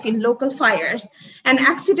of life in local fires and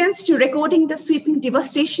accidents to recording the sweeping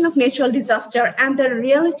devastation of natural disaster and the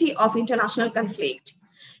reality of international conflict.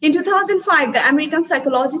 In 2005, the American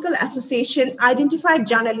Psychological Association identified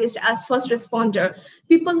journalists as first responder,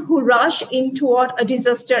 people who rush in toward a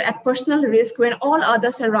disaster at personal risk when all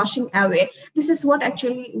others are rushing away. This is what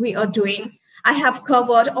actually we are doing. I have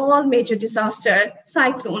covered all major disaster,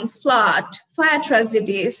 cyclone, flood, fire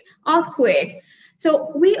tragedies, earthquake.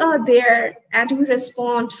 So we are there and we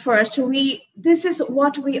respond first. This is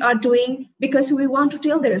what we are doing because we want to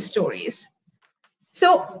tell their stories.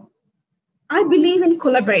 So I believe in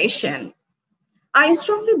collaboration. I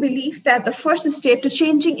strongly believe that the first step to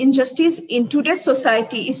changing injustice in today's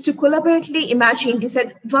society is to collaboratively imagine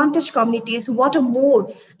disadvantaged communities what a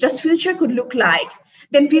more just future could look like,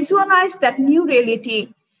 then visualize that new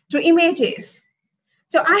reality through images.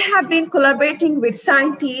 So I have been collaborating with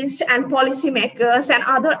scientists and policymakers and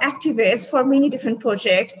other activists for many different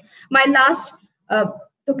projects. My last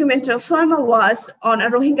documentary film was on a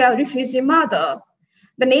Rohingya refugee mother.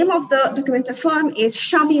 The name of the documentary film is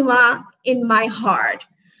Shamima in My Heart.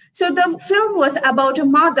 So the film was about a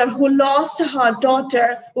mother who lost her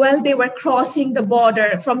daughter while they were crossing the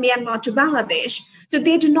border from Myanmar to Bangladesh. So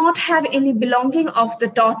they do not have any belonging of the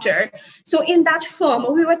daughter. So in that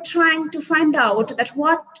film, we were trying to find out that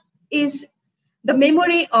what is the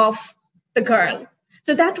memory of the girl.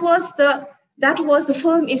 So that was the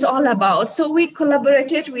film is all about. So we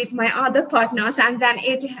collaborated with my other partners, and then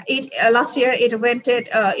last year it went to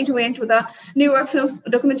the New York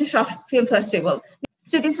Documentary Film Festival.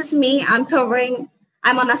 So this is me.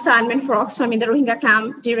 I'm on assignment for Oxfam in the Rohingya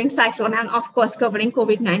camp during cyclone, and of course covering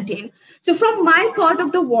COVID-19. So from my part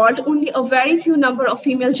of the world, only a very few number of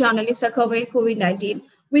female journalists are covering COVID-19.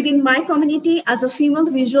 Within my community, as a female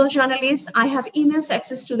visual journalist, I have immense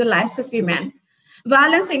access to the lives of women.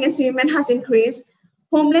 Violence against women has increased.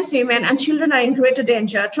 Homeless women and children are in greater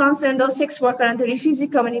danger. Transgender, sex worker, and the refugee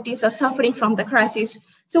communities are suffering from the crisis.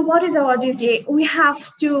 So what is our duty? We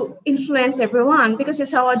have to influence everyone because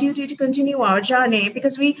it's our duty to continue our journey,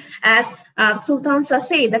 because we, as Sultan Sir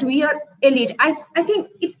said, that we are elite. I think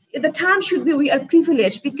the term should be we are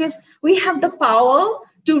privileged because we have the power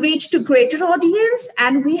to reach to greater audience,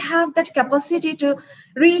 and we have that capacity to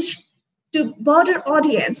reach to broader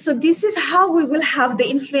audience. So this is how we will have the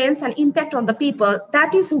influence and impact on the people.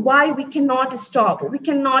 That is why we cannot stop. We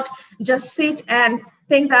cannot just sit and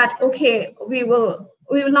think that, okay, we will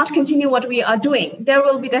not continue what we are doing. There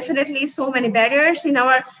will be definitely so many barriers in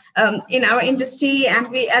our industry, and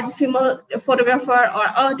we, as a female photographer or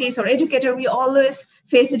artist or educator, we always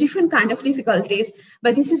face a different kind of difficulties.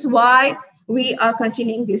 But this is why we are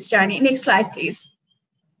continuing this journey. Next slide, please.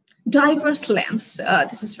 Diverse lens.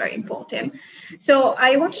 This is very important. So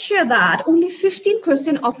I want to share that only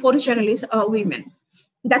 15% of photojournalists are women.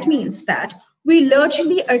 That means that we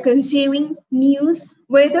largely are consuming news,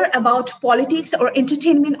 whether about politics or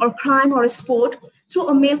entertainment or crime or sport, through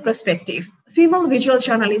a male perspective. Female visual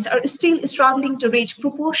journalists are still struggling to reach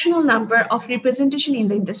proportional number of representation in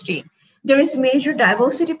the industry. There is a major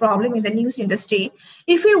diversity problem in the news industry.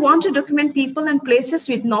 If we want to document people and places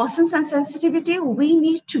with nuance and sensitivity, we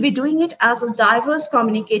need to be doing it as a diverse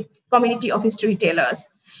community of storytellers.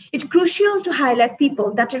 It's crucial to highlight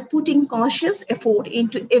people that are putting conscious effort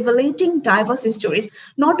into evaluating diverse stories,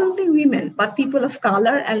 not only women, but people of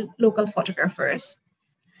color and local photographers.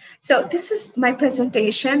 So this is my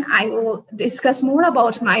presentation. I will discuss more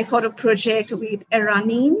about my photo project with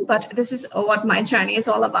Ranin, but this is what my journey is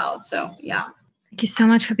all about. So yeah. Thank you so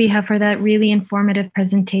much, Fabiha, for that really informative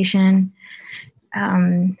presentation.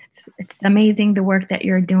 It's amazing the work that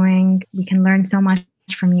you're doing. We can learn so much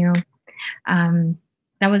from you.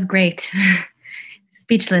 That was great.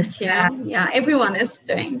 Speechless. Yeah, everyone is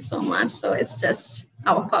doing so much. So it's just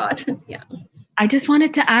our part. Yeah. I just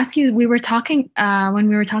wanted to ask you, we were talking, when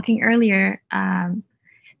we were talking earlier,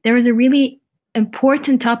 there was a really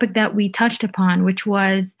important topic that we touched upon, which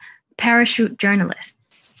was parachute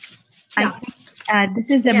journalists. Yeah. I think, this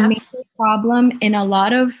is a major problem in a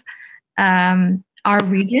lot of our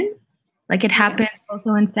region. Like it happens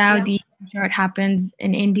also in Saudi, I'm sure it happens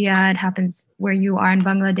in India, it happens where you are in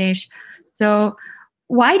Bangladesh. So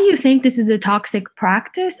why do you think this is a toxic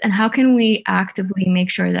practice, and how can we actively make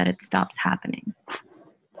sure that it stops happening?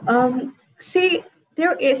 I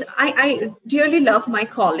dearly love my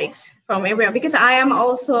colleagues from everywhere, because I am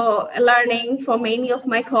also learning from many of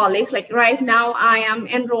my colleagues. Like right now, I am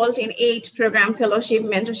enrolled in 8 program, fellowship,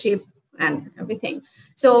 mentorship, and everything.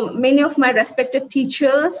 So many of my respected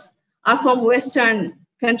teachers are from Western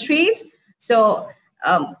countries. So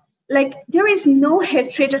there is no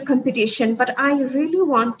hatred or competition, but I really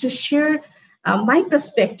want to share my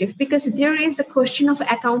perspective, because there is a question of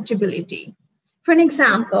accountability. For an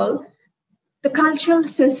example, the cultural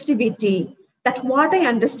sensitivity, that what I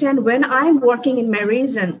understand when I'm working in my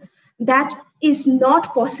region, that is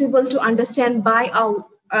not possible to understand by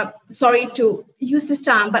sorry to use this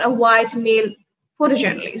term, but a white male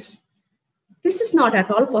photojournalist. This is not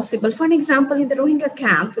at all possible. For an example, in the Rohingya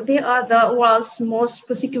camp, they are the world's most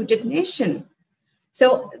persecuted nation.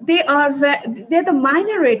 So they're the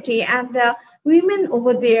minority, and the women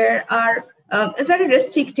over there are very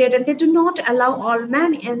restricted, and they do not allow all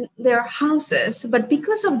men in their houses. But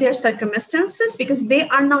because of their circumstances, because they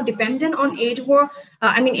are now dependent on aid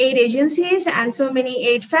agencies and so many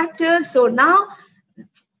aid factors. So now,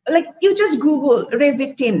 like, you just Google rape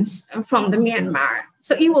victims from the Myanmar,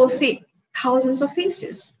 so you will see thousands of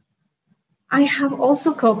faces. I have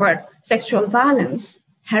also covered sexual violence,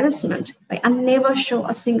 harassment. I never show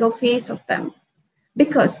a single face of them,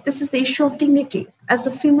 because this is the issue of dignity. As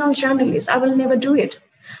a female journalist, I will never do it.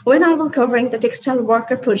 When I was covering the textile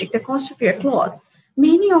worker project, the cost of your cloth,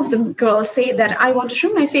 many of the girls say that I want to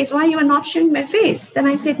show my face. Why you are not showing my face? Then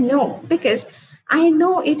I said no, because I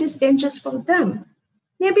know it is dangerous for them.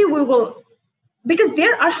 Maybe we will, because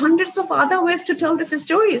there are hundreds of other ways to tell these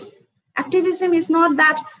stories. Activism is not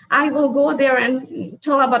that I will go there and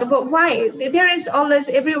tell about it, but why? There is always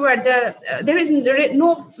everywhere, there is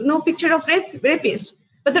no picture of rapist,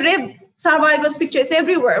 but the rape survivors' picture is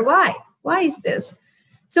everywhere. Why? Why is this?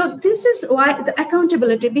 So this is why the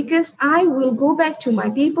accountability, because I will go back to my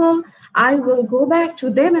people, I will go back to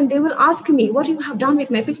them, and they will ask me, what you have done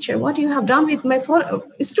with my picture? What you have done with my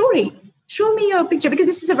story? Show me your picture, because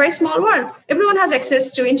this is a very small world. Everyone has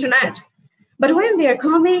access to internet. But when they are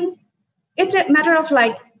coming, it's a matter of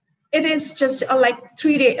like, it is just like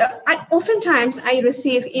 3 days. Oftentimes I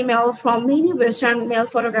receive email from many Western male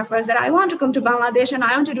photographers that I want to come to Bangladesh and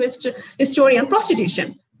I want to do a story on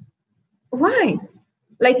prostitution. Why?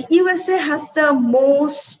 Like USA has the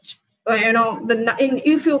most,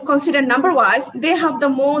 if you consider number-wise, they have the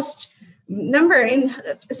most number in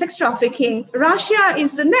sex trafficking. Russia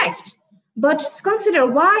is the next. But consider,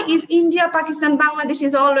 why is India, Pakistan, Bangladesh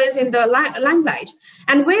is always in the limelight?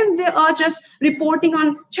 And when they are just reporting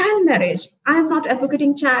on child marriage, I'm not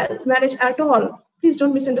advocating child marriage at all. Please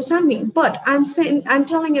don't misunderstand me. But I'm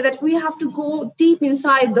telling you that we have to go deep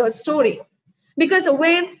inside the story. Because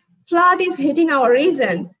when flood is hitting our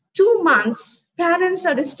region, 2 months, parents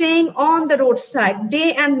are staying on the roadside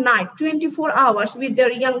day and night, 24 hours with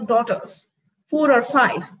their young daughters, 4 or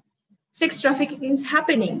 5. Sex trafficking is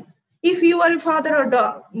happening. If you are a father or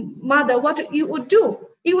the mother, what you would do?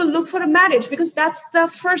 You will look for a marriage, because that's the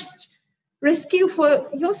first rescue for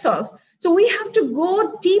yourself. So we have to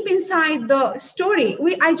go deep inside the story.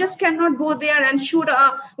 I just cannot go there and shoot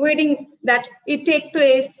a wedding that it take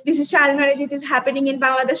place. This is child marriage. It is happening in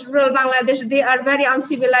Bangladesh, rural Bangladesh. They are very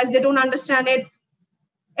uncivilized. They don't understand it.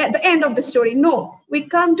 At the end of the story, no, we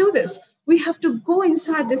can't do this. We have to go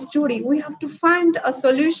inside the story. We have to find a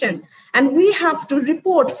solution. And we have to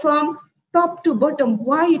report from top to bottom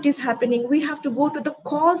why it is happening. We have to go to the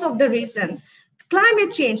cause of the reason.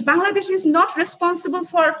 Climate change. Bangladesh is not responsible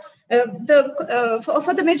for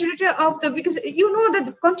the majority of because you know that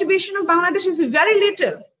the contribution of Bangladesh is very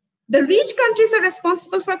little. The rich countries are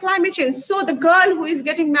responsible for climate change. So the girl who is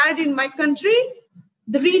getting married in my country,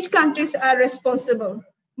 the rich countries are responsible.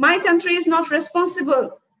 My country is not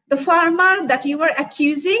responsible. The farmer that you are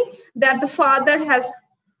accusing that the father has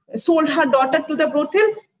sold her daughter to the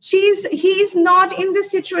brothel, he is not in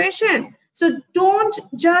this situation. So don't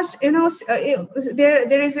just,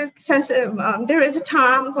 there is a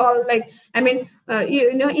term called in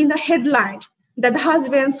the headline that the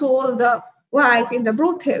husband sold the wife in the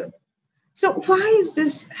brothel. So why is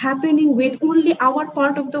this happening with only our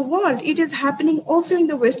part of the world? It is happening also in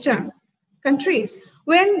the Western countries.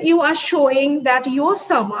 When you are showing that your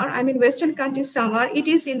summer, Western countries' summer, it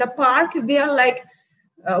is in the park, they are like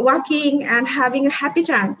walking and having a happy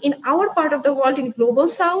time. In our part of the world, in global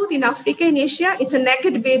south, in Africa, in Asia, it's a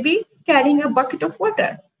naked baby carrying a bucket of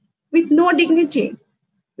water with no dignity,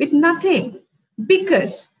 with nothing,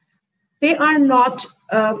 because they are not,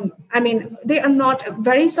 they are not,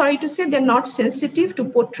 very sorry to say, they're not sensitive to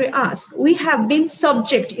portray us. We have been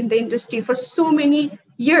subject in the industry for so many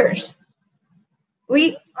years.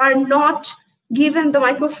 We are not given the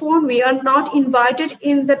microphone. We are not invited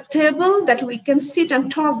in the table that we can sit and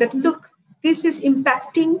talk that, look, this is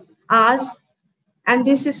impacting us and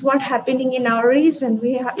this is what's happening in our region.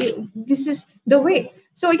 This is the way.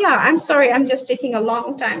 So yeah, I'm sorry, I'm just taking a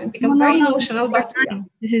long time and become very emotional. But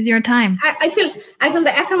this is your time. I feel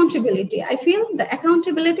the accountability. I feel the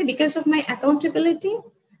accountability because of my accountability.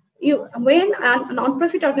 When a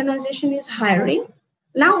non-profit organization is hiring,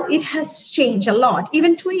 now it has changed a lot.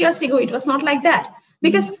 Even 2 years ago, it was not like that.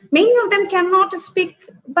 because many of them cannot speak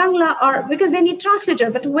Bangla, or because they need translator.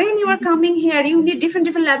 But when you are coming here, you need different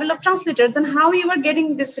level of translator. Then how you are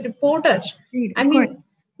getting this reportage? I mean,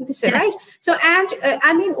 this right. So and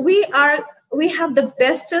I mean, we have the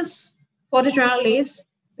bestest photojournalists.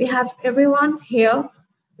 We have everyone here.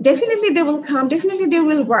 Definitely they will come. Definitely they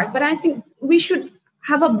will work. But I think we should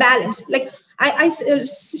have a balance. Like I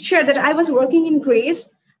shared that I was working in Greece.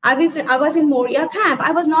 I was in Moria camp.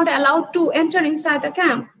 I was not allowed to enter inside the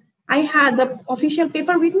camp. I had the official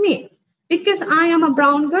paper with me because I am a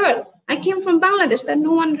brown girl. I came from Bangladesh that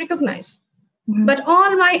no one recognized. But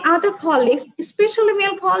all my other colleagues, especially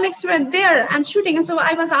male colleagues, were there and shooting. And so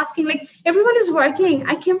I was asking, like, everyone is working.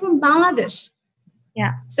 I came from Bangladesh.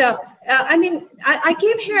 Yeah. So, I mean, I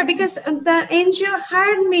came here because the NGO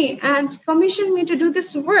hired me and commissioned me to do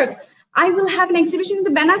this work. I will have an exhibition in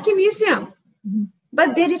the Benaki Museum,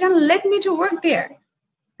 but they didn't let me to work there.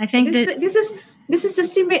 I think this is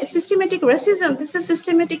systematic racism. This is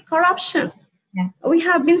systematic corruption. Yeah. We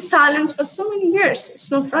have been silenced for so many years. It's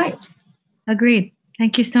not right. Agreed.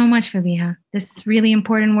 Thank you so much, Fabiha. This is really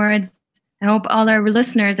important words. I hope all our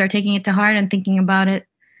listeners are taking it to heart and thinking about it.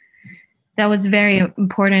 That was very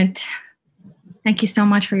important. Thank you so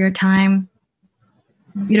much for your time.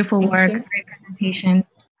 Beautiful work, great presentation.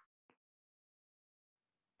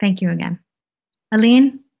 Thank you again.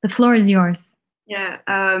 Aline, the floor is yours. Yeah,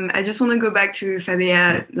 I just want to go back to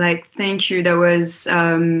Fabia. Like, thank you. That was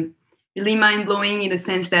really mind-blowing in the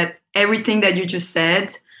sense that everything that you just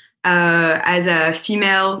said, as a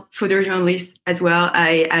female photojournalist as well,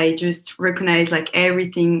 I just recognize like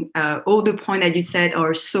everything, all the points that you said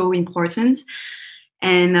are so important.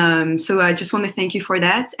 And so I just want to thank you for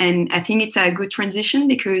that. And I think it's a good transition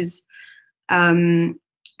because I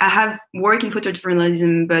have worked in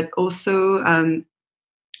photojournalism, but also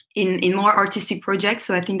in more artistic projects.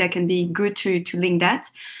 So I think that can be good to link that.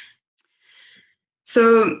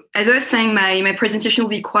 So as I was saying, my presentation will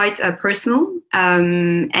be quite personal.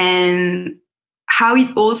 And how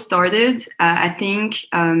it all started, I think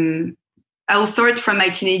I will start from my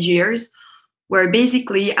teenage years, where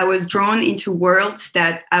basically I was drawn into worlds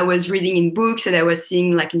that I was reading in books that I was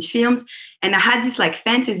seeing like in films. And I had this like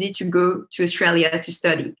fantasy to go to Australia to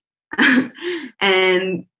study.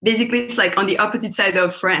 And basically it's like on the opposite side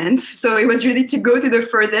of France. So it was really to go to the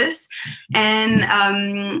furthest.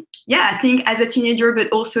 And yeah, I think as a teenager, but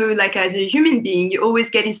also like as a human being, you always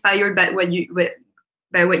get inspired by what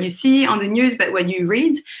you see on the news, by what you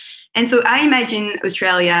read. And so I imagine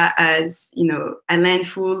Australia as, you know, a land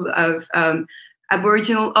full of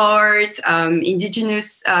Aboriginal art,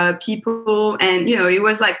 indigenous people. And, you know, it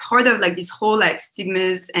was like part of like this whole like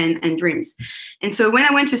stigmas and dreams. And so when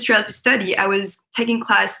I went to Australia to study, I was taking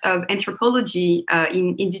class of anthropology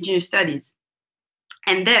in indigenous studies.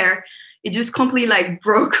 And there, it just completely like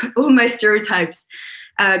broke all my stereotypes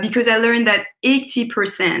because I learned that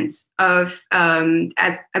 80% of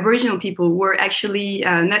Aboriginal people were actually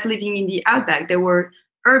not living in the outback. They were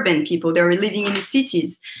urban people. They were living in the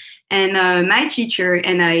cities. And my teacher,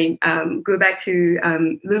 and I go back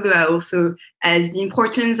to Lulu also, as the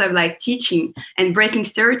importance of like teaching and breaking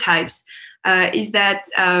stereotypes, is that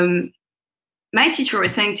my teacher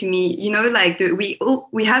was saying to me, you know, like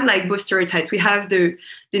we have like both stereotypes. We have the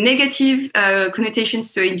negative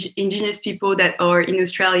connotations to indigenous people that are in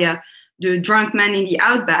Australia, the drunk man in the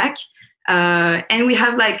outback, and we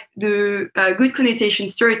have like the good connotation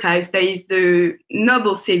stereotypes, that is the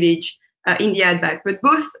noble savage in the outback. But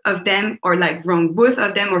both of them are like wrong. Both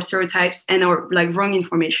of them are stereotypes and are like wrong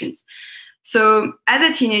informations. So as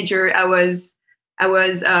a teenager, there was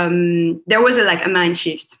like a mind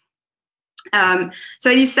shift. So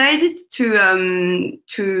I decided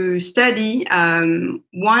to study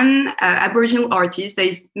one Aboriginal artist that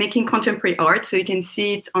is making contemporary art. So you can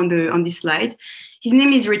see it on this slide. His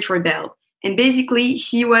name is Richard Bell. And basically,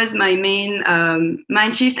 he was my main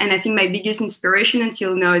mind shift, and I think my biggest inspiration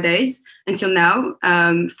until now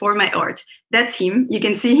for my art. That's him. You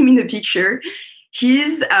can see him in the picture.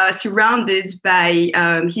 He's surrounded by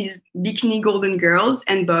his bikini golden girls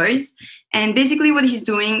and boys. And basically what he's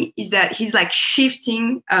doing is that he's like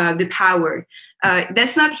shifting the power.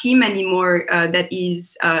 That's not him anymore that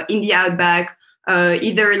is in the outback,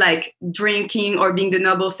 either like drinking or being the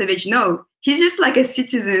noble savage. No, he's just like a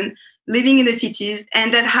citizen living in the cities,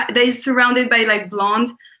 and that is surrounded by like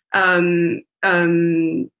blonde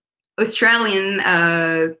Australian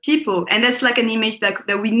people. And that's like an image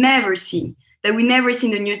that we never see, that we never see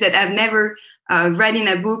in the news, that I've never read in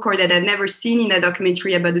a book, or that I've never seen in a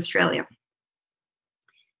documentary about Australia.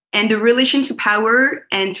 And the relation to power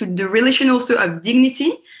and to the relation also of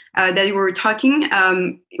dignity that you were talking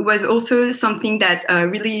was also something that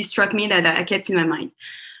really struck me that I kept in my mind.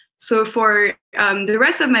 So for the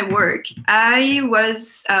rest of my work, I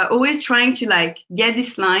was always trying to like get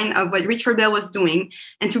this line of what Richard Bell was doing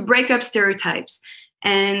and to break up stereotypes.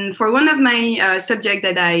 And for one of my subjects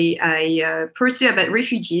that I pursue about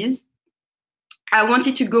refugees, I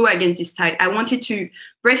wanted to go against this type. I wanted to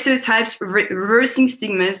break stereotypes, reversing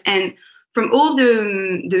stigmas, and from all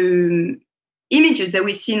the images that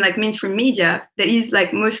we see in like mainstream media, that is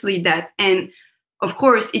like mostly that. And of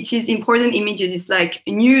course, it is important images. It's like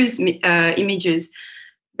news images.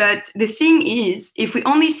 But the thing is, if we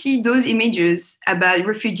only see those images about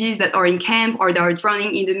refugees that are in camp or that are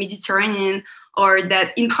drowning in the Mediterranean, or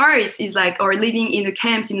that in Paris is like, or living in the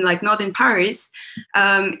camps in like northern Paris,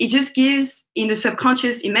 it just gives in the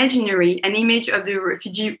subconscious imaginary an image of the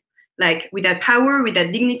refugee like without power,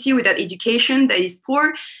 without dignity, without education, that is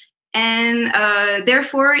poor. And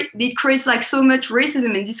therefore, it creates like so much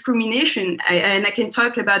racism and discrimination. And I can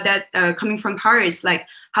talk about that coming from Paris, like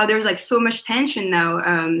how there's like so much tension now.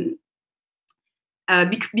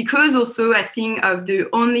 Because also I think of the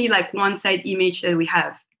only like one side image that we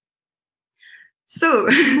have. So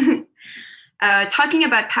talking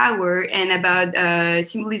about power and about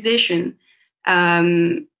symbolization,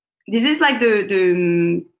 this is like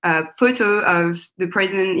the photo of the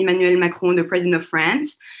President Emmanuel Macron, the President of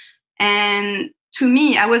France. And to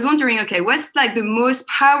me, I was wondering, okay, what's like the most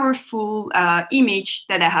powerful image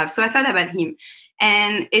that I have? So I thought about him.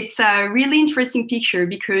 And it's a really interesting picture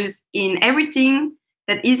because in everything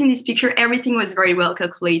that is in this picture, everything was very well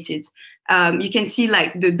calculated. You can see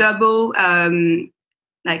like the double,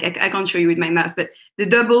 like I can't show you with my mouse, but the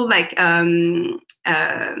double like mobile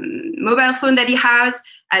phone that he has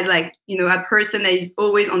as like, you know, a person that is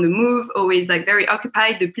always on the move, always like very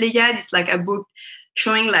occupied. The Pléiade is like a book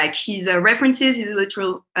showing like his references, his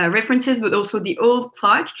literal references, but also the old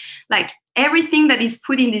clock. Like everything that is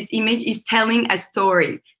put in this image is telling a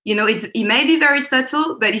story. You know, it may be very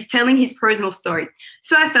subtle, but it's telling his personal story.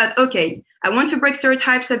 So I thought, okay, I want to break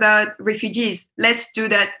stereotypes about refugees. Let's do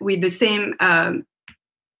that with the same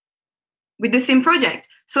project.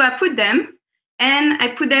 So I put them, and I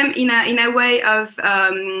put them in a way of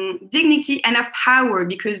dignity and of power,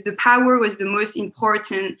 because the power was the most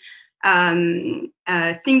important thing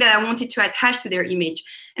that I wanted to attach to their image.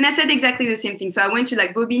 And I said exactly the same thing. So I went to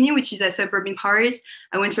like Bobigny, which is a suburb in Paris.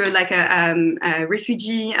 I went to like a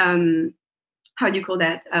refugee, how do you call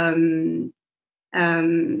that?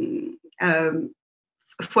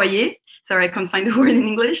 Foyer. Sorry, I can't find the word in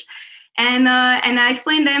English. And I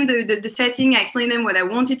explained them the setting. I explained them what I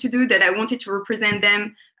wanted to do, that I wanted to represent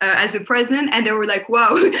them as a president. And they were like,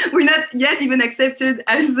 wow, we're not yet even accepted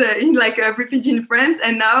as in like a refugee in France.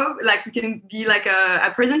 And now like we can be like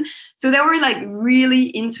a president. So they were like really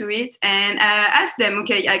into it. And I asked them,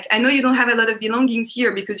 okay, I know you don't have a lot of belongings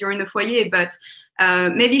here because you're in the foyer, but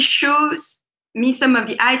maybe show me some of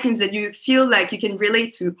the items that you feel like you can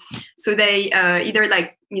relate to. So they either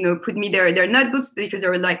like, you know, put me their notebooks because they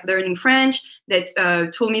were like learning French, that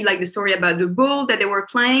told me like the story about the ball that they were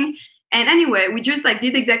playing. And anyway, we just like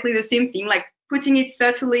did exactly the same thing, like putting it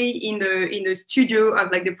subtly in the studio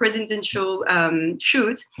of like the presidential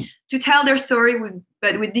shoot to tell their story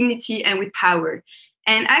but with dignity and with power.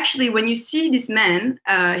 And actually, when you see this man,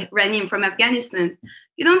 Ranim from Afghanistan,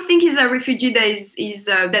 you don't think he's a refugee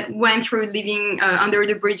that that went through living under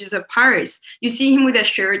the bridges of Paris. You see him with a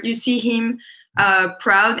shirt, you see him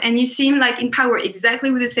proud, and you see him like in power,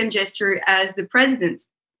 exactly with the same gesture as the president.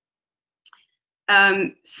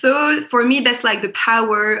 So for me, that's like the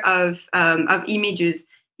power of images.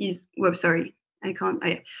 Is sorry, I can't.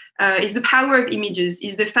 Is the power of images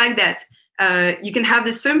is the fact that you can have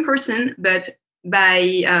the same person, but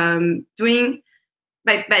by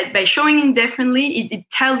by showing it differently, it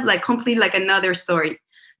tells like completely like another story.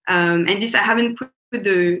 And this I haven't put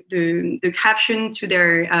the caption to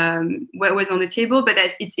their what was on the table, but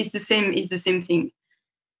it's the same. It's the same thing.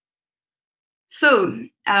 So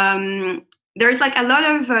there's like a lot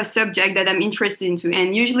of subject that I'm interested into,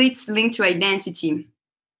 and usually it's linked to identity.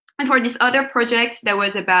 And for this other project that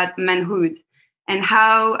was about manhood and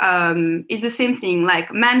how it's the same thing.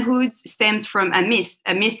 Like manhood stems from a myth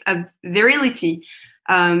of virility.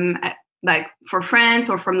 Like for France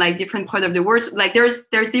or from like different part of the world, like there's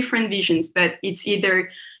different visions, but it's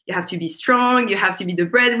either you have to be strong, you have to be the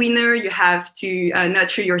breadwinner, you have to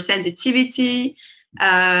nurture your sensitivity,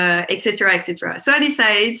 etc., etc. So I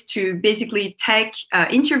decided to basically take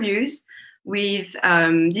interviews with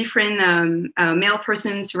different male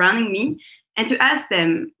persons surrounding me, and to ask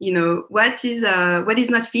them, you know, what is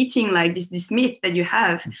not fitting like this myth that you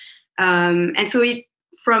have, and so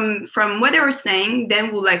from what they were saying,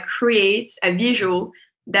 then we'll like create a visual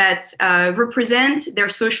that represent their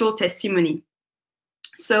social testimony.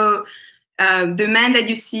 So the man that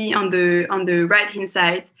you see on the right hand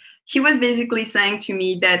side, he was basically saying to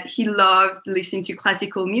me that he loved listening to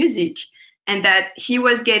classical music, and that he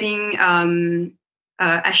was getting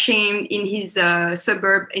ashamed in his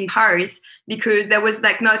suburb in Paris because there was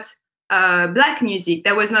like not black music,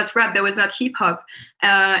 there was not rap, there was not hip hop,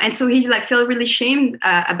 and so he like felt really shamed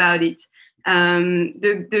about it.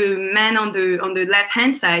 The man on the left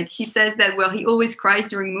hand side, he says that well, he always cries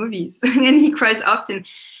during movies and he cries often,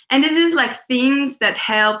 and this is like things that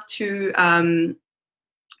help to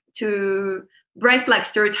break like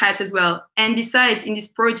stereotypes as well. And besides, in this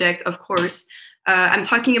project, of course, I'm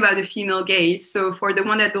talking about the female gaze. So for the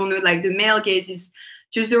one that don't know, like the male gaze is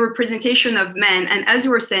just the representation of men. And as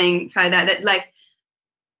you were saying, Fada, that like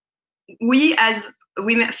we as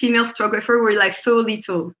women, female photographer, were like so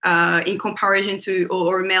little in comparison to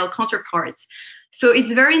our male counterparts. So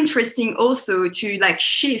it's very interesting also to like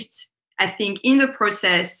shift, I think, in the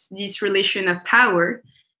process, this relation of power,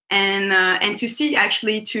 and to see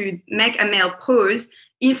actually to make a male pose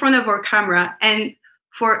in front of our camera, and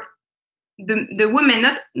for the woman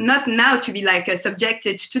not now to be like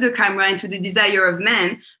subjected to the camera and to the desire of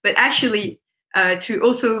men, but actually to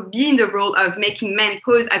also be in the role of making men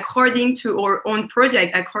pose according to our own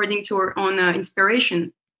project, according to our own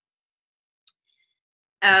inspiration.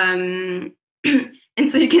 And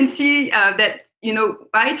so you can see that, you know,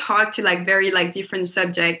 I talk to like very like different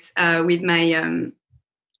subjects with my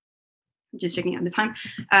just checking at the time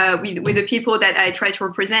with the people that I try to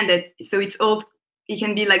represent it. So it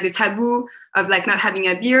can be like the taboo of like not having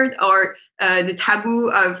a beard, or the taboo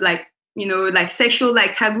of like, you know, like sexual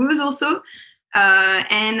like taboos also.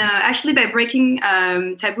 And actually by breaking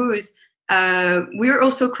taboos, we're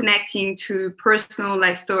also connecting to personal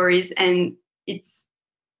like stories, and it's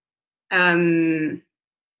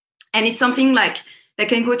something like that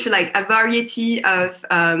can go to like a variety of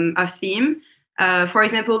theme. For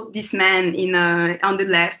example, this man on the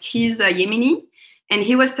left, he's Yemeni, and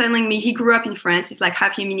he was telling me he grew up in France. He's like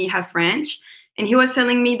half Yemeni, half French, and he was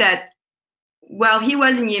telling me that while he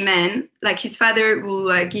was in Yemen, like his father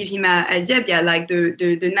will give him a jabia, like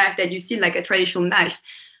the knife that you see, like a traditional knife.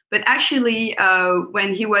 But actually,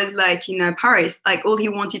 when he was like in Paris, like all he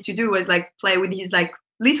wanted to do was like play with his like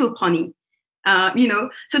little pony, you know.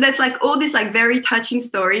 So that's like all these like very touching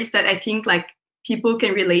stories that I think like people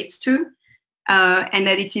can relate to. And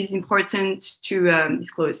that it is important to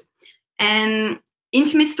disclose. And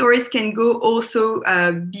intimate stories can go also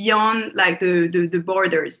beyond like the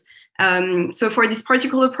borders. So for this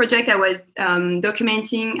particular project, I was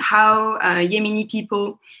documenting how Yemeni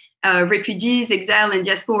people, refugees, exile, and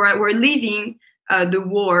diaspora were leaving the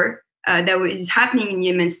war that is happening in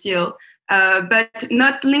Yemen still, but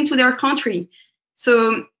not linked to their country.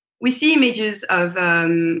 So we see images of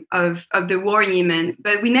the war in Yemen,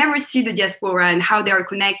 but we never see the diaspora and how they are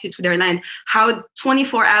connected to their land, how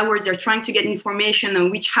 24 hours they're trying to get information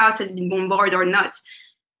on which house has been bombarded or not.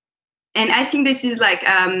 And I think this is like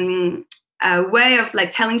a way of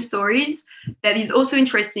like telling stories that is also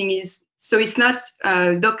interesting. So it's not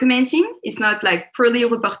documenting, it's not like purely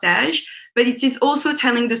reportage, but it is also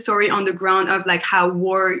telling the story on the ground of like how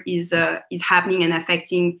war is happening and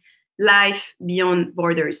affecting life beyond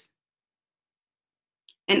borders.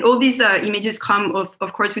 And all these images come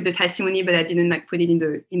of course with the testimony, but I didn't like put it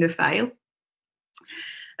in the file.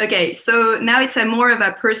 Okay, so now it's a more of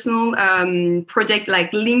a personal project,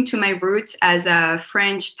 like linked to my roots as a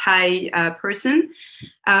French Thai person.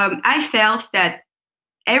 I felt that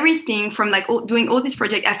everything from like doing all this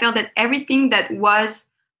project, I felt that everything that was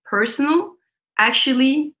personal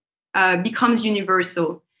actually becomes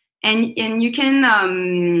universal. And you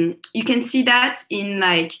can see that in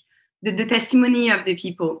like the testimony of the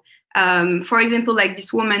people. For example, like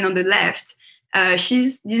this woman on the left, this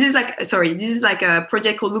is like a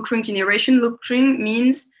project called Lukrung Generation. Lukrung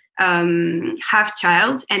means half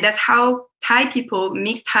child, and that's how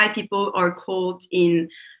mixed Thai people are called in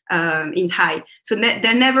Thai. So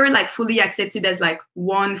they're never like fully accepted as like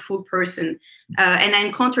one full person. And I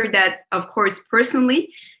encountered that, of course,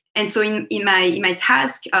 personally. And so in my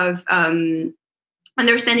task of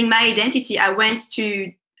understanding my identity, I went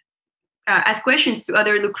to ask questions to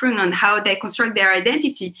other Lukrung on how they construct their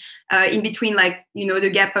identity in between, like, you know, the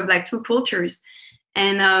gap of like two cultures.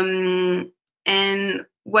 And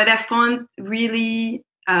what I found really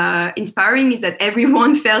inspiring is that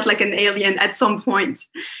everyone felt like an alien at some point.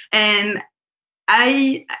 And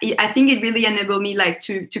I think it really enabled me like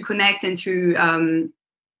to connect and to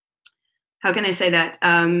how can I say that,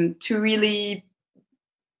 to really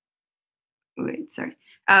wait, sorry.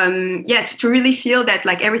 To really feel that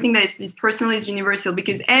like everything that is personal is universal,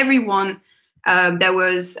 because everyone that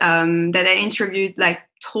I interviewed like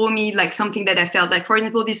told me like something that I felt. Like, for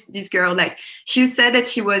example, this girl, like she said that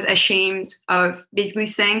she was ashamed of basically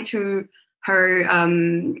saying to her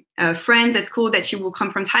friends at school that she will come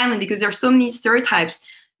from Thailand, because there are so many stereotypes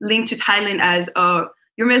linked to Thailand as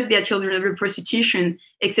you must be a children of prostitution,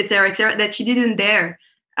 etc., that she didn't dare.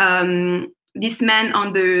 This man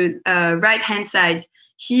on the right hand side,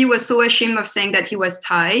 he was so ashamed of saying that he was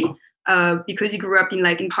Thai because he grew up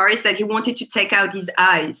in Paris, that he wanted to take out his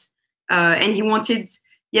eyes, and he wanted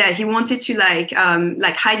to like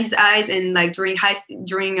hide his eyes, and like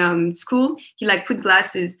during school he like put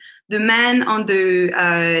glasses. The man on the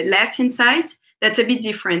left hand side, that's a bit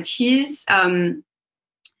different. He's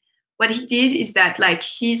what he did is that like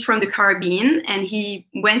he's from the Caribbean and he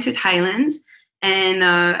went to Thailand, and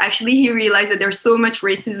actually he realized that there's so much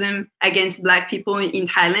racism against Black people in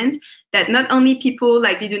Thailand that not only people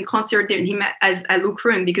like didn't consider him as a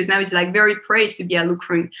Lukrung, because now he's like very praised to be a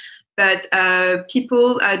Lukrung, but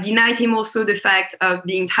people denied him also the fact of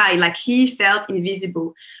being Thai. Like he felt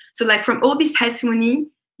invisible. So like from all this testimony,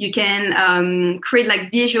 you can create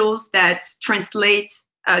like visuals that translate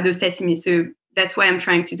those testimonies. So that's what I'm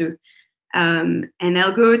trying to do. And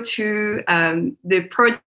I'll go to the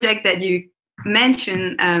project that you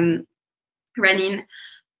mentioned, Ranine,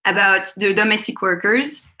 about the domestic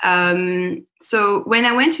workers. So when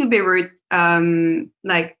I went to Beirut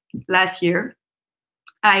like last year,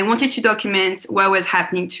 I wanted to document what was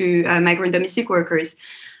happening to migrant domestic workers.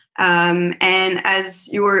 And as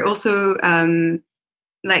you were also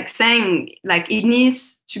like saying, like it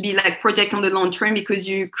needs to be like project on the long term, because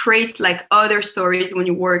you create like other stories when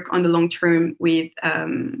you work on the long term with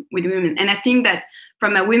women. And I think that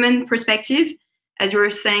from a women perspective, as you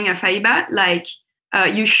were saying, Faiba, like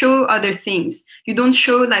you show other things. You don't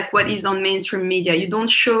show like what is on mainstream media. You don't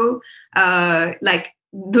show like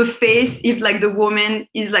the face if like the woman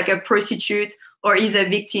is like a prostitute or is a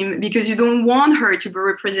victim, because you don't want her to be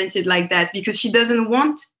represented like that, because she doesn't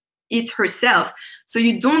want it herself. So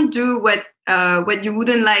you don't do what you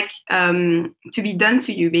wouldn't like to be done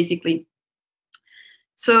to you, basically.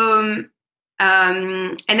 So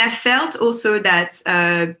and I felt also that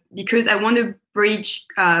because I want to bridge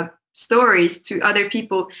stories to other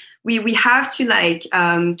people, we have to like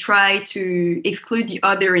try to exclude the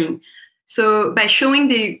othering. So by showing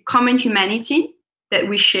the common humanity that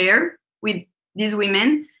we share with these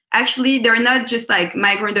women, actually they're not just like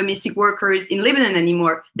migrant domestic workers in Lebanon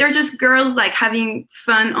anymore. They're just girls like having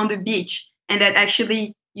fun on the beach, and that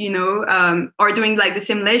actually, you know, are doing like the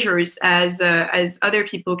same leisures as other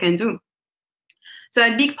people can do. So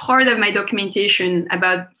a big part of my documentation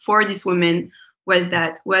for these women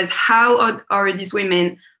was how are these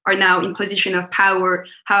women are now in position of power,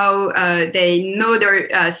 how they know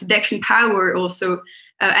their seduction power also,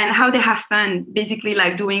 and how they have fun, basically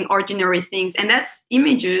like doing ordinary things. And that's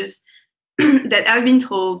images that I've been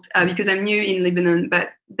told, because I'm new in Lebanon,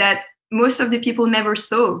 but that most of the people never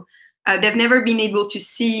saw. They've never been able to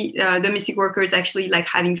see domestic workers actually like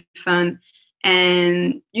having fun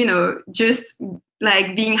and, you know, just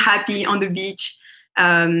like being happy on the beach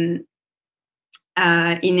in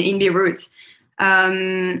Beirut.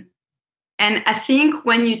 And I think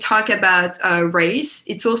when you talk about race,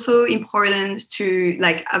 it's also important to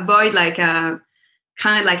like avoid like a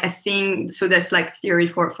kind of like a thing. So that's like theory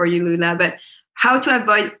for you, Lula. But how to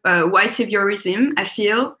avoid white saviorism, I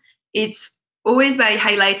feel it's always by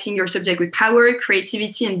highlighting your subject with power,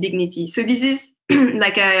 creativity, and dignity. So this is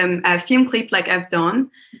like a film clip like I've done,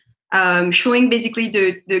 showing basically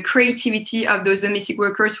the creativity of those domestic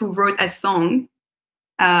workers who wrote a song.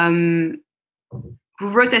 Who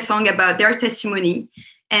wrote a song about their testimony.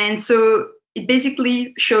 And so it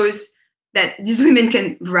basically shows that these women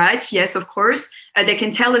can write, yes, of course. They can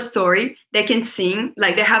tell a story, they can sing,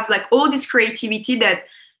 like they have like all this creativity that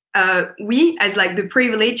we as like the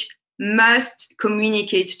privileged must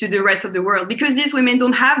communicate to the rest of the world, because these women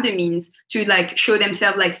don't have the means to like show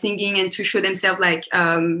themselves like singing and to show themselves like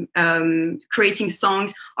creating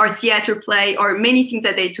songs or theater play or many things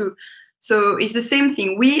that they do. So it's the same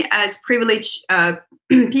thing. We as privileged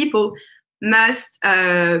people must be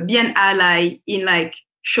an ally in like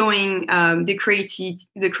showing the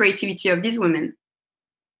creativity of these women.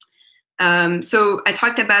 So I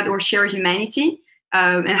talked about our shared humanity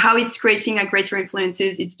and how it's creating a greater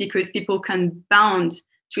influences. It's because people can bound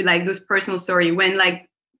to like those personal story. When like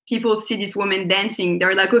people see this woman dancing,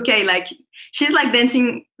 they're like, okay, like she's like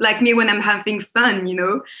dancing like me when I'm having fun, you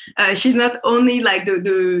know. She's not only like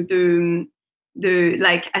the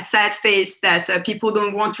like a sad face that people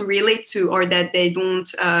don't want to relate to, or that they don't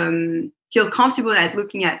feel comfortable at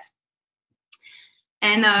looking at.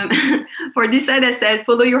 And for this side, I said,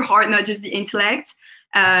 follow your heart, not just the intellect.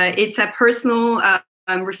 It's a personal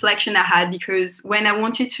reflection I had, because when I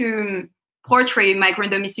wanted to portray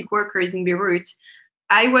migrant domestic workers in Beirut,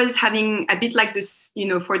 I was having a bit like this,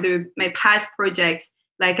 for my past project,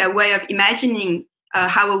 like a way of imagining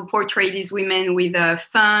how I would portray these women with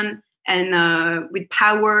fun and with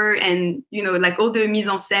power and, like all the mise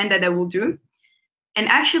en scène that I will do. And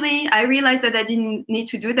actually, I realized that I didn't need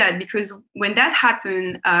to do that, because when that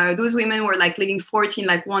happened, those women were like living 14,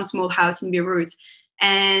 like one small house in Beirut.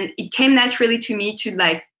 And it came naturally to me to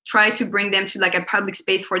like try to bring them to like a public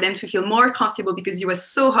space for them to feel more comfortable, because it was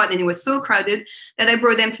so hot and it was so crowded, that I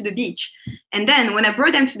brought them to the beach. And then when I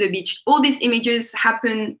brought them to the beach, all these images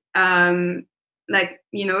happened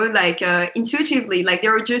intuitively, like they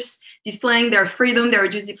were just displaying their freedom, they were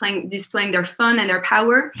just displaying their fun and their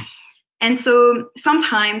power. And so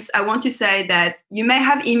sometimes I want to say that you may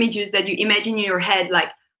have images that you imagine in your head, like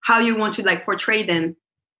how you want to like portray them,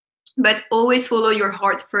 but always follow your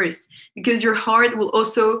heart first, because your heart will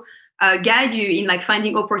also guide you in like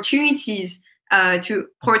finding opportunities to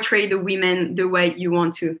portray the women the way you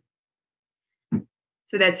want to.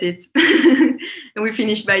 So that's it. And we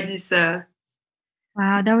finished by this.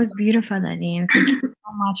 Wow, that was beautiful, Aline. Thank you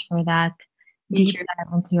so much for that deep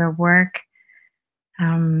dive into your work.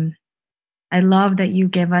 I love that you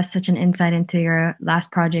gave us such an insight into your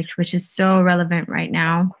last project, which is so relevant right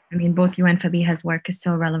now. I mean, both you and Fabiha's work is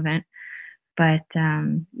so relevant. But,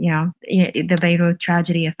 the Beirut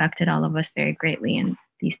tragedy affected all of us very greatly. And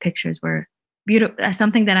these pictures were beautiful,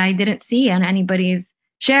 something that I didn't see on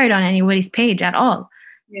shared on anybody's page at all.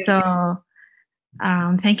 Yeah. So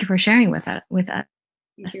thank you for sharing with us.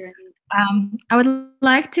 Thank you. I would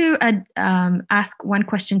like to ask one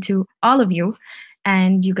question to all of you,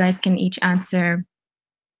 and you guys can each answer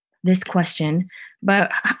this question.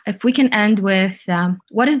 But if we can end with,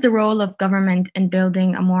 what is the role of government in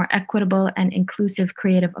building a more equitable and inclusive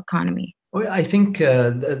creative economy? Well, I think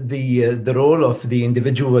the role of the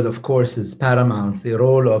individual, of course, is paramount. The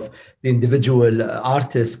role of the individual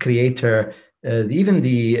artist, creator, even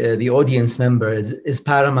the audience member is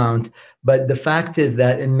paramount. But the fact is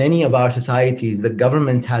that in many of our societies, the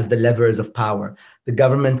government has the levers of power. The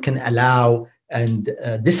government can allow and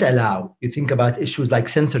disallow. You think about issues like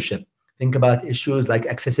censorship. Think about issues like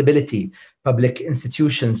accessibility. Public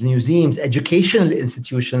institutions, museums, educational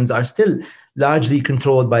institutions are still largely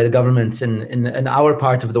controlled by the governments in our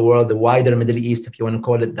part of the world, the wider Middle East, if you want to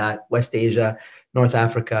call it that, West Asia, North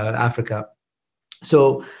Africa, Africa.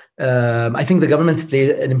 So I think the government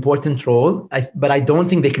plays an important role, but I don't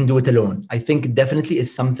think they can do it alone. I think definitely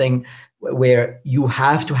it's something where you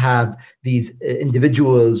have to have these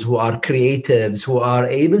individuals who are creatives, who are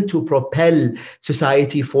able to propel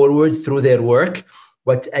society forward through their work.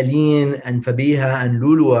 What Aline and Fabiha and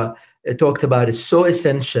Lulua talked about is so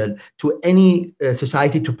essential to any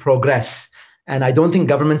society to progress. And I don't think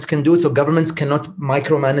governments can do it. So governments cannot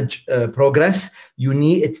micromanage progress.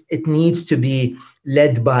 It needs to be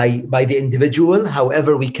led by the individual.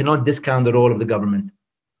 However, we cannot discount the role of the government.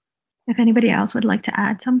 If anybody else would like to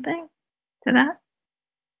add something to that,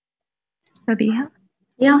 Fabiha?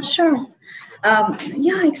 Yeah, sure.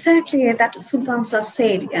 Yeah, exactly. That Sultan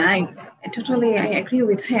said. I agree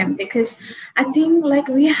with him, because I think like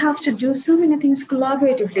we have to do so many things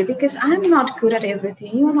collaboratively, because I'm not good at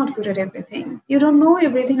everything. You're not good at everything. You don't know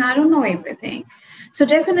everything. I don't know everything. So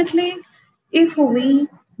definitely, if we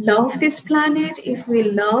love this planet, if we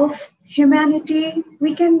love humanity,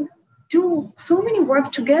 we can do so many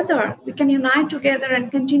work together. We can unite together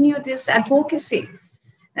and continue this advocacy.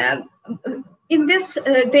 In this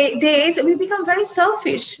days, we become very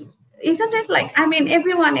selfish, isn't it? Like, I mean,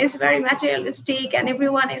 everyone is very materialistic and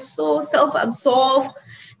everyone is so self-absorbed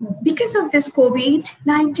because of this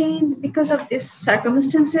COVID-19, because of these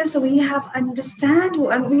circumstances. We have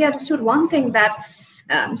we understood one thing, that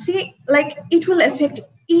it will affect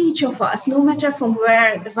each of us, no matter from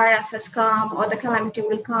where the virus has come or the calamity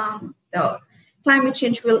will come. The climate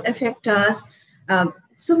change will affect us.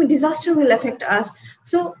 So disaster will affect us.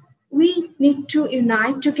 So we need to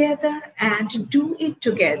unite together and do it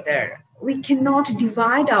together. We cannot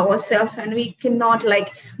divide ourselves, and we cannot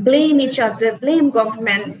blame each other, blame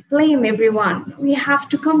government, blame everyone. We have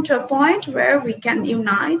to come to a point where we can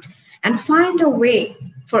unite and find a way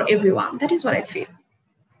for everyone. That is what I feel.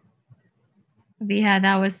 Yeah,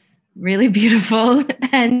 that was really beautiful.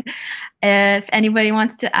 And if anybody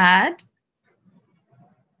wants to add.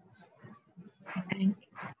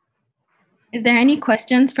 Is there any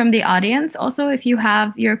questions from the audience? Also, if you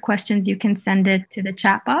have your questions, you can send it to the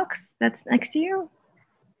chat box that's next to you.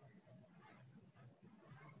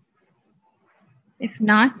 If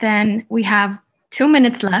not, then we have 2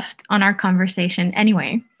 minutes left on our conversation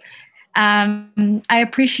anyway. I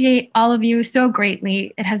appreciate all of you so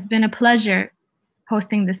greatly. It has been a pleasure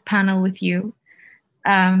hosting this panel with you.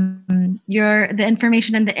 The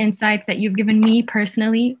information and the insights that you've given me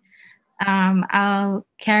personally, I'll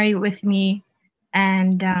carry with me,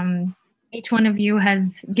 and each one of you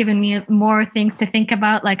has given me more things to think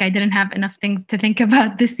about, like I didn't have enough things to think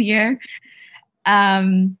about this year.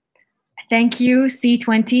 Thank you,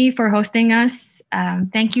 C20, for hosting us.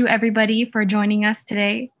 Thank you, everybody, for joining us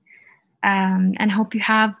today, and hope you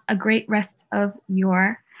have a great rest of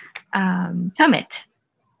your summit.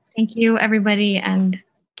 Thank you, everybody, and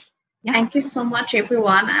yeah. Thank you so much,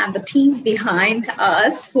 everyone, and the team behind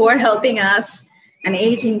us who are helping us and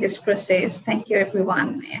aiding this process. Thank you,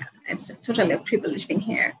 everyone. Yeah, it's totally a privilege being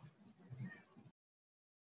here.